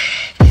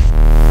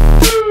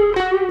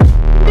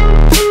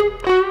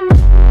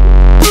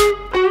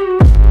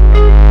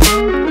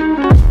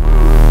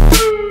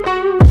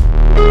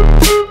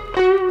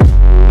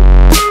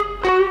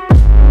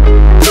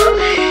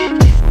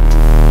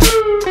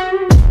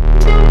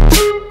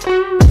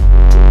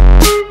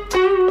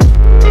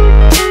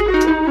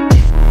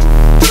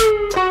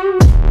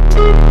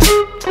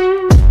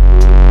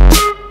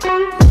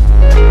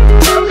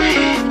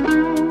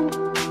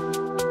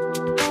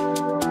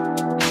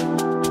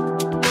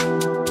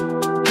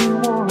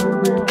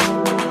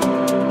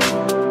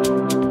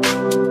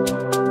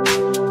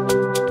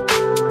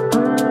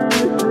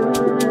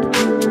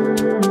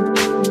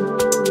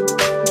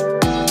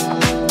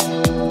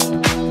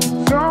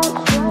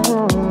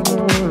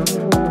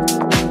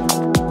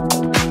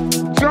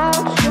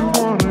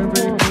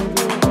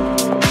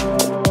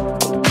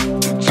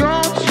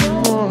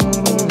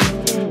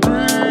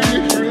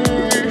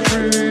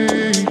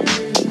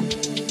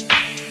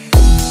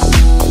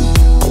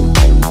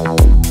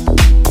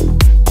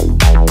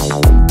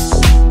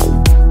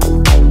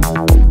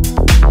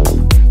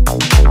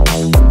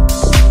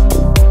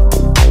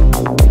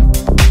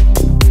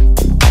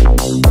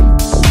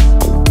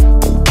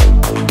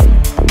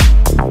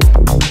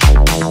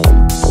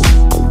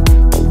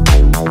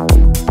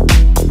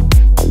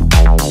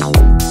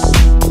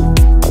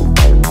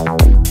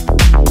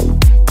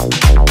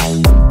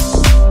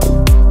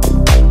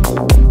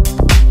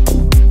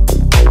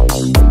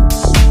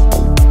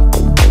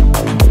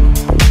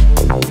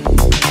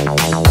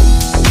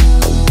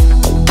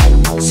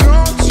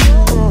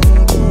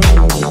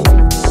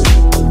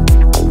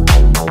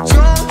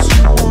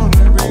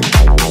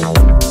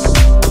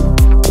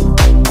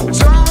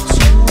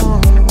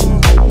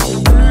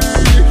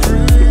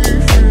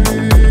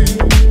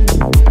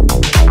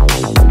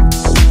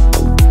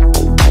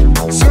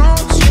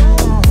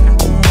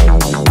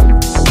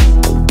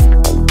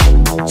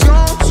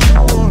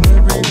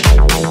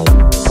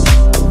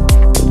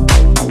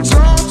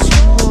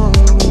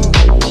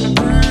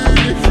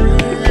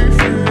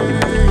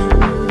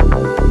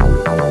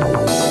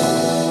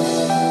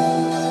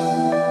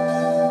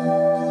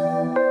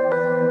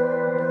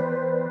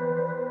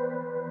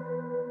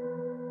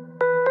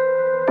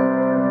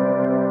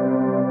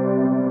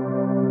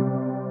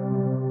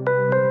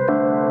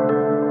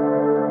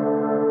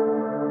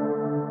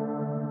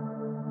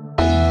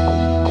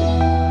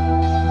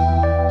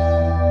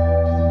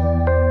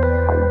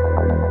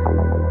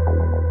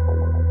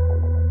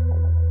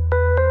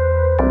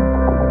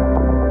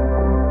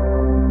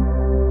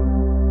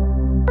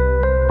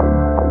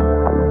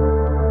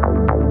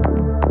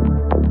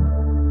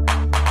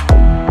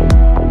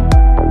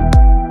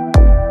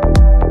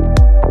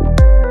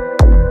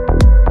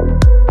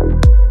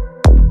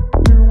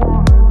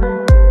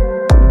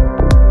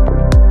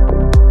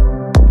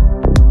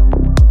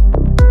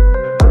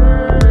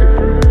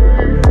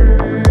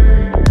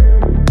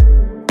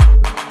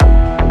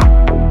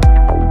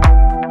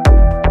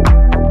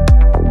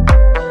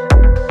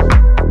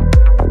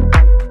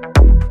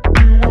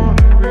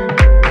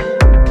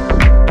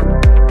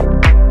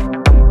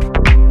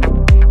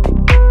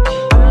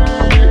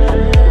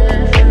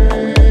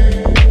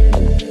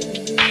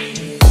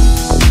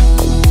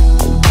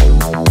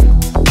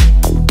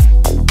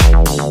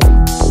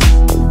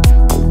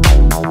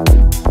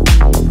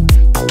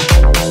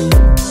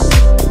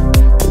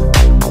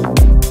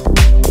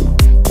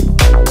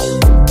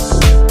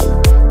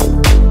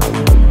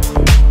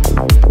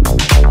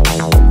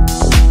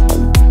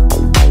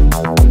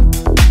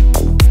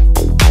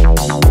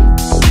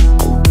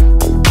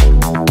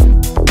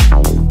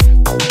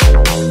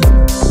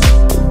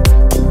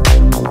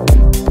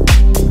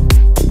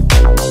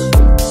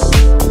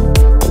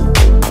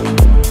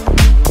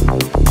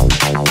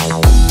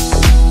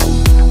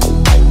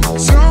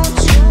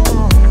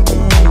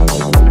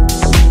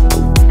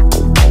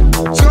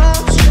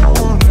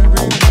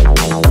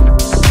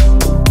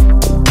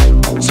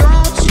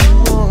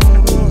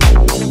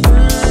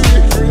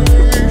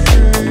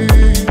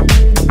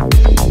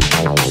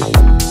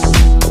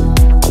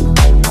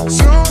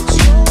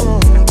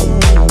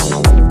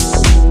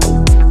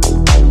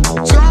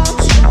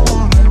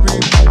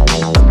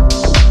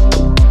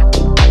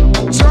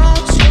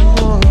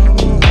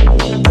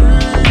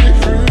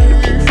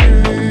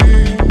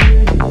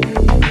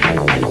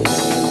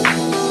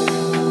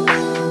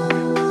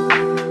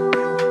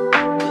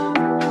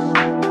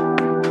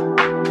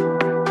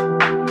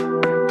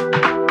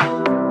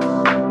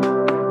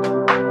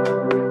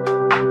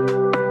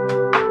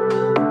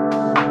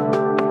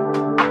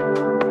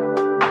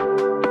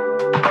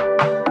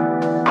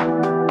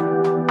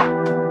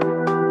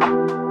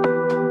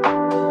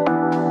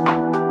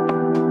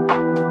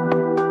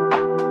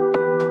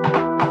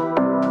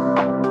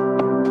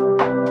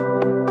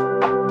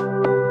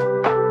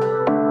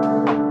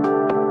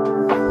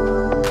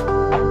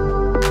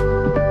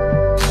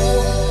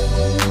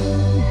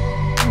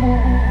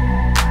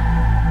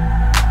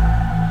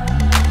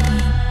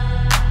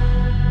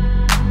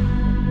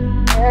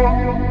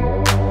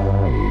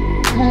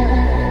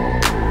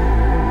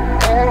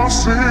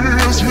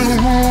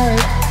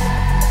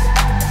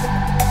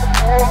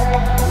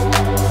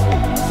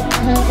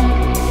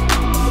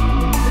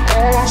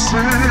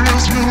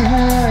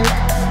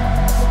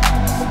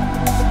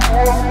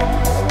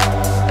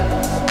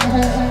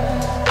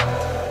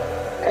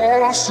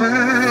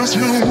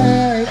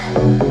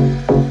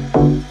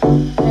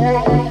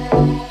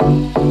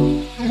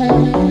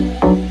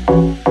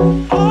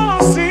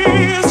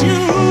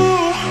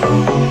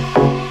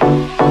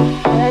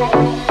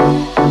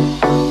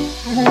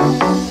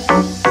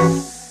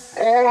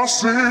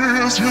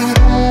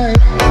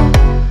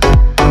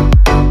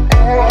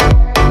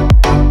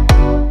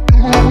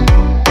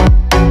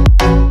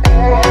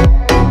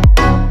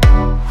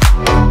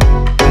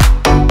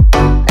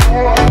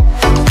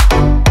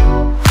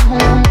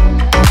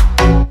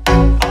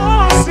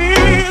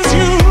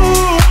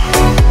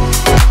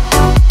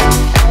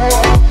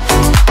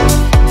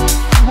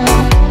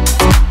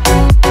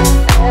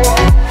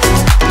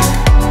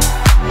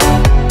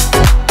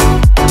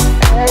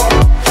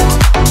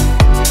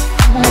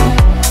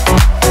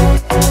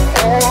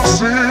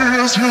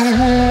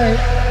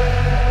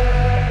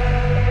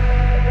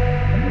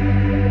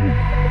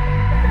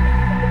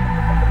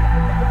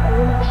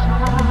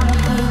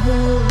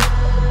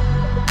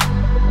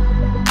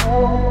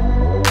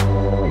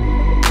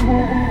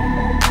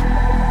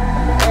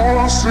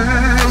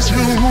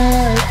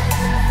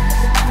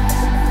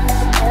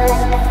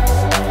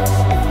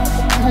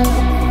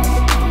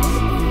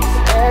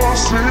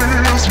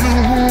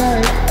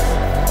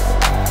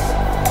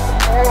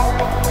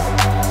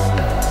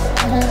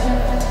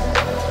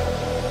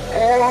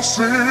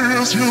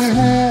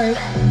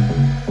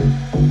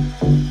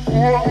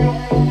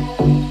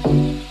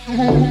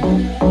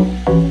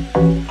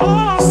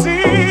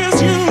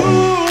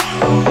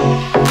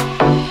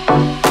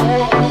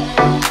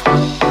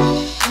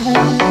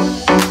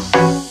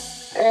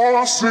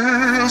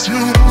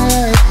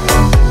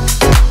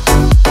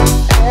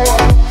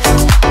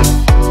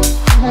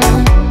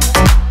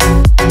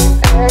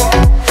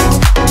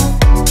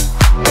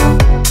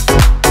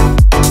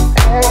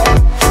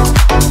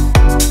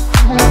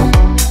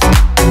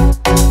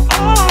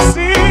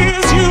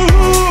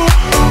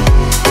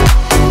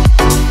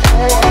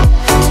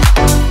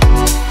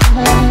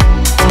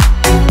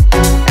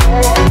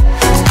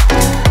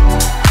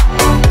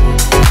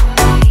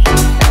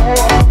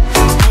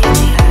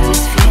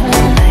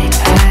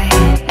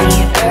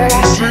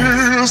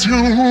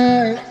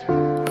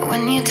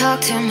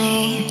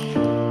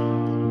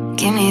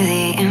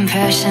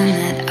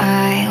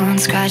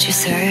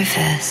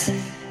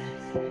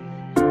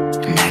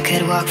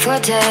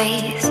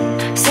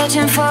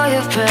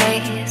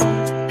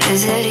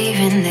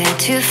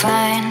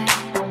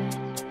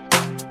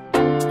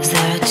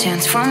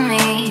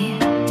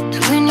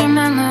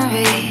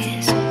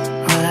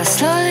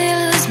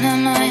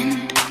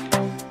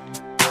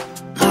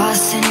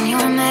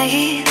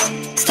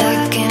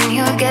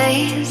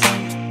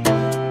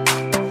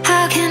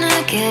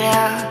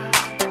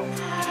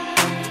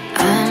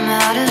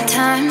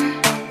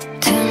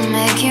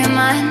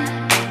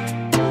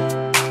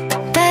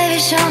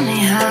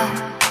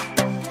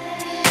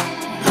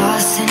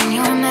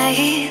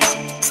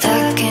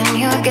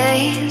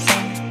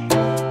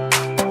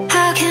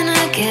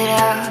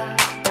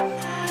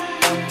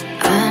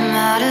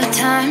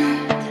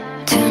 Time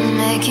to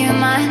make you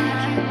mine.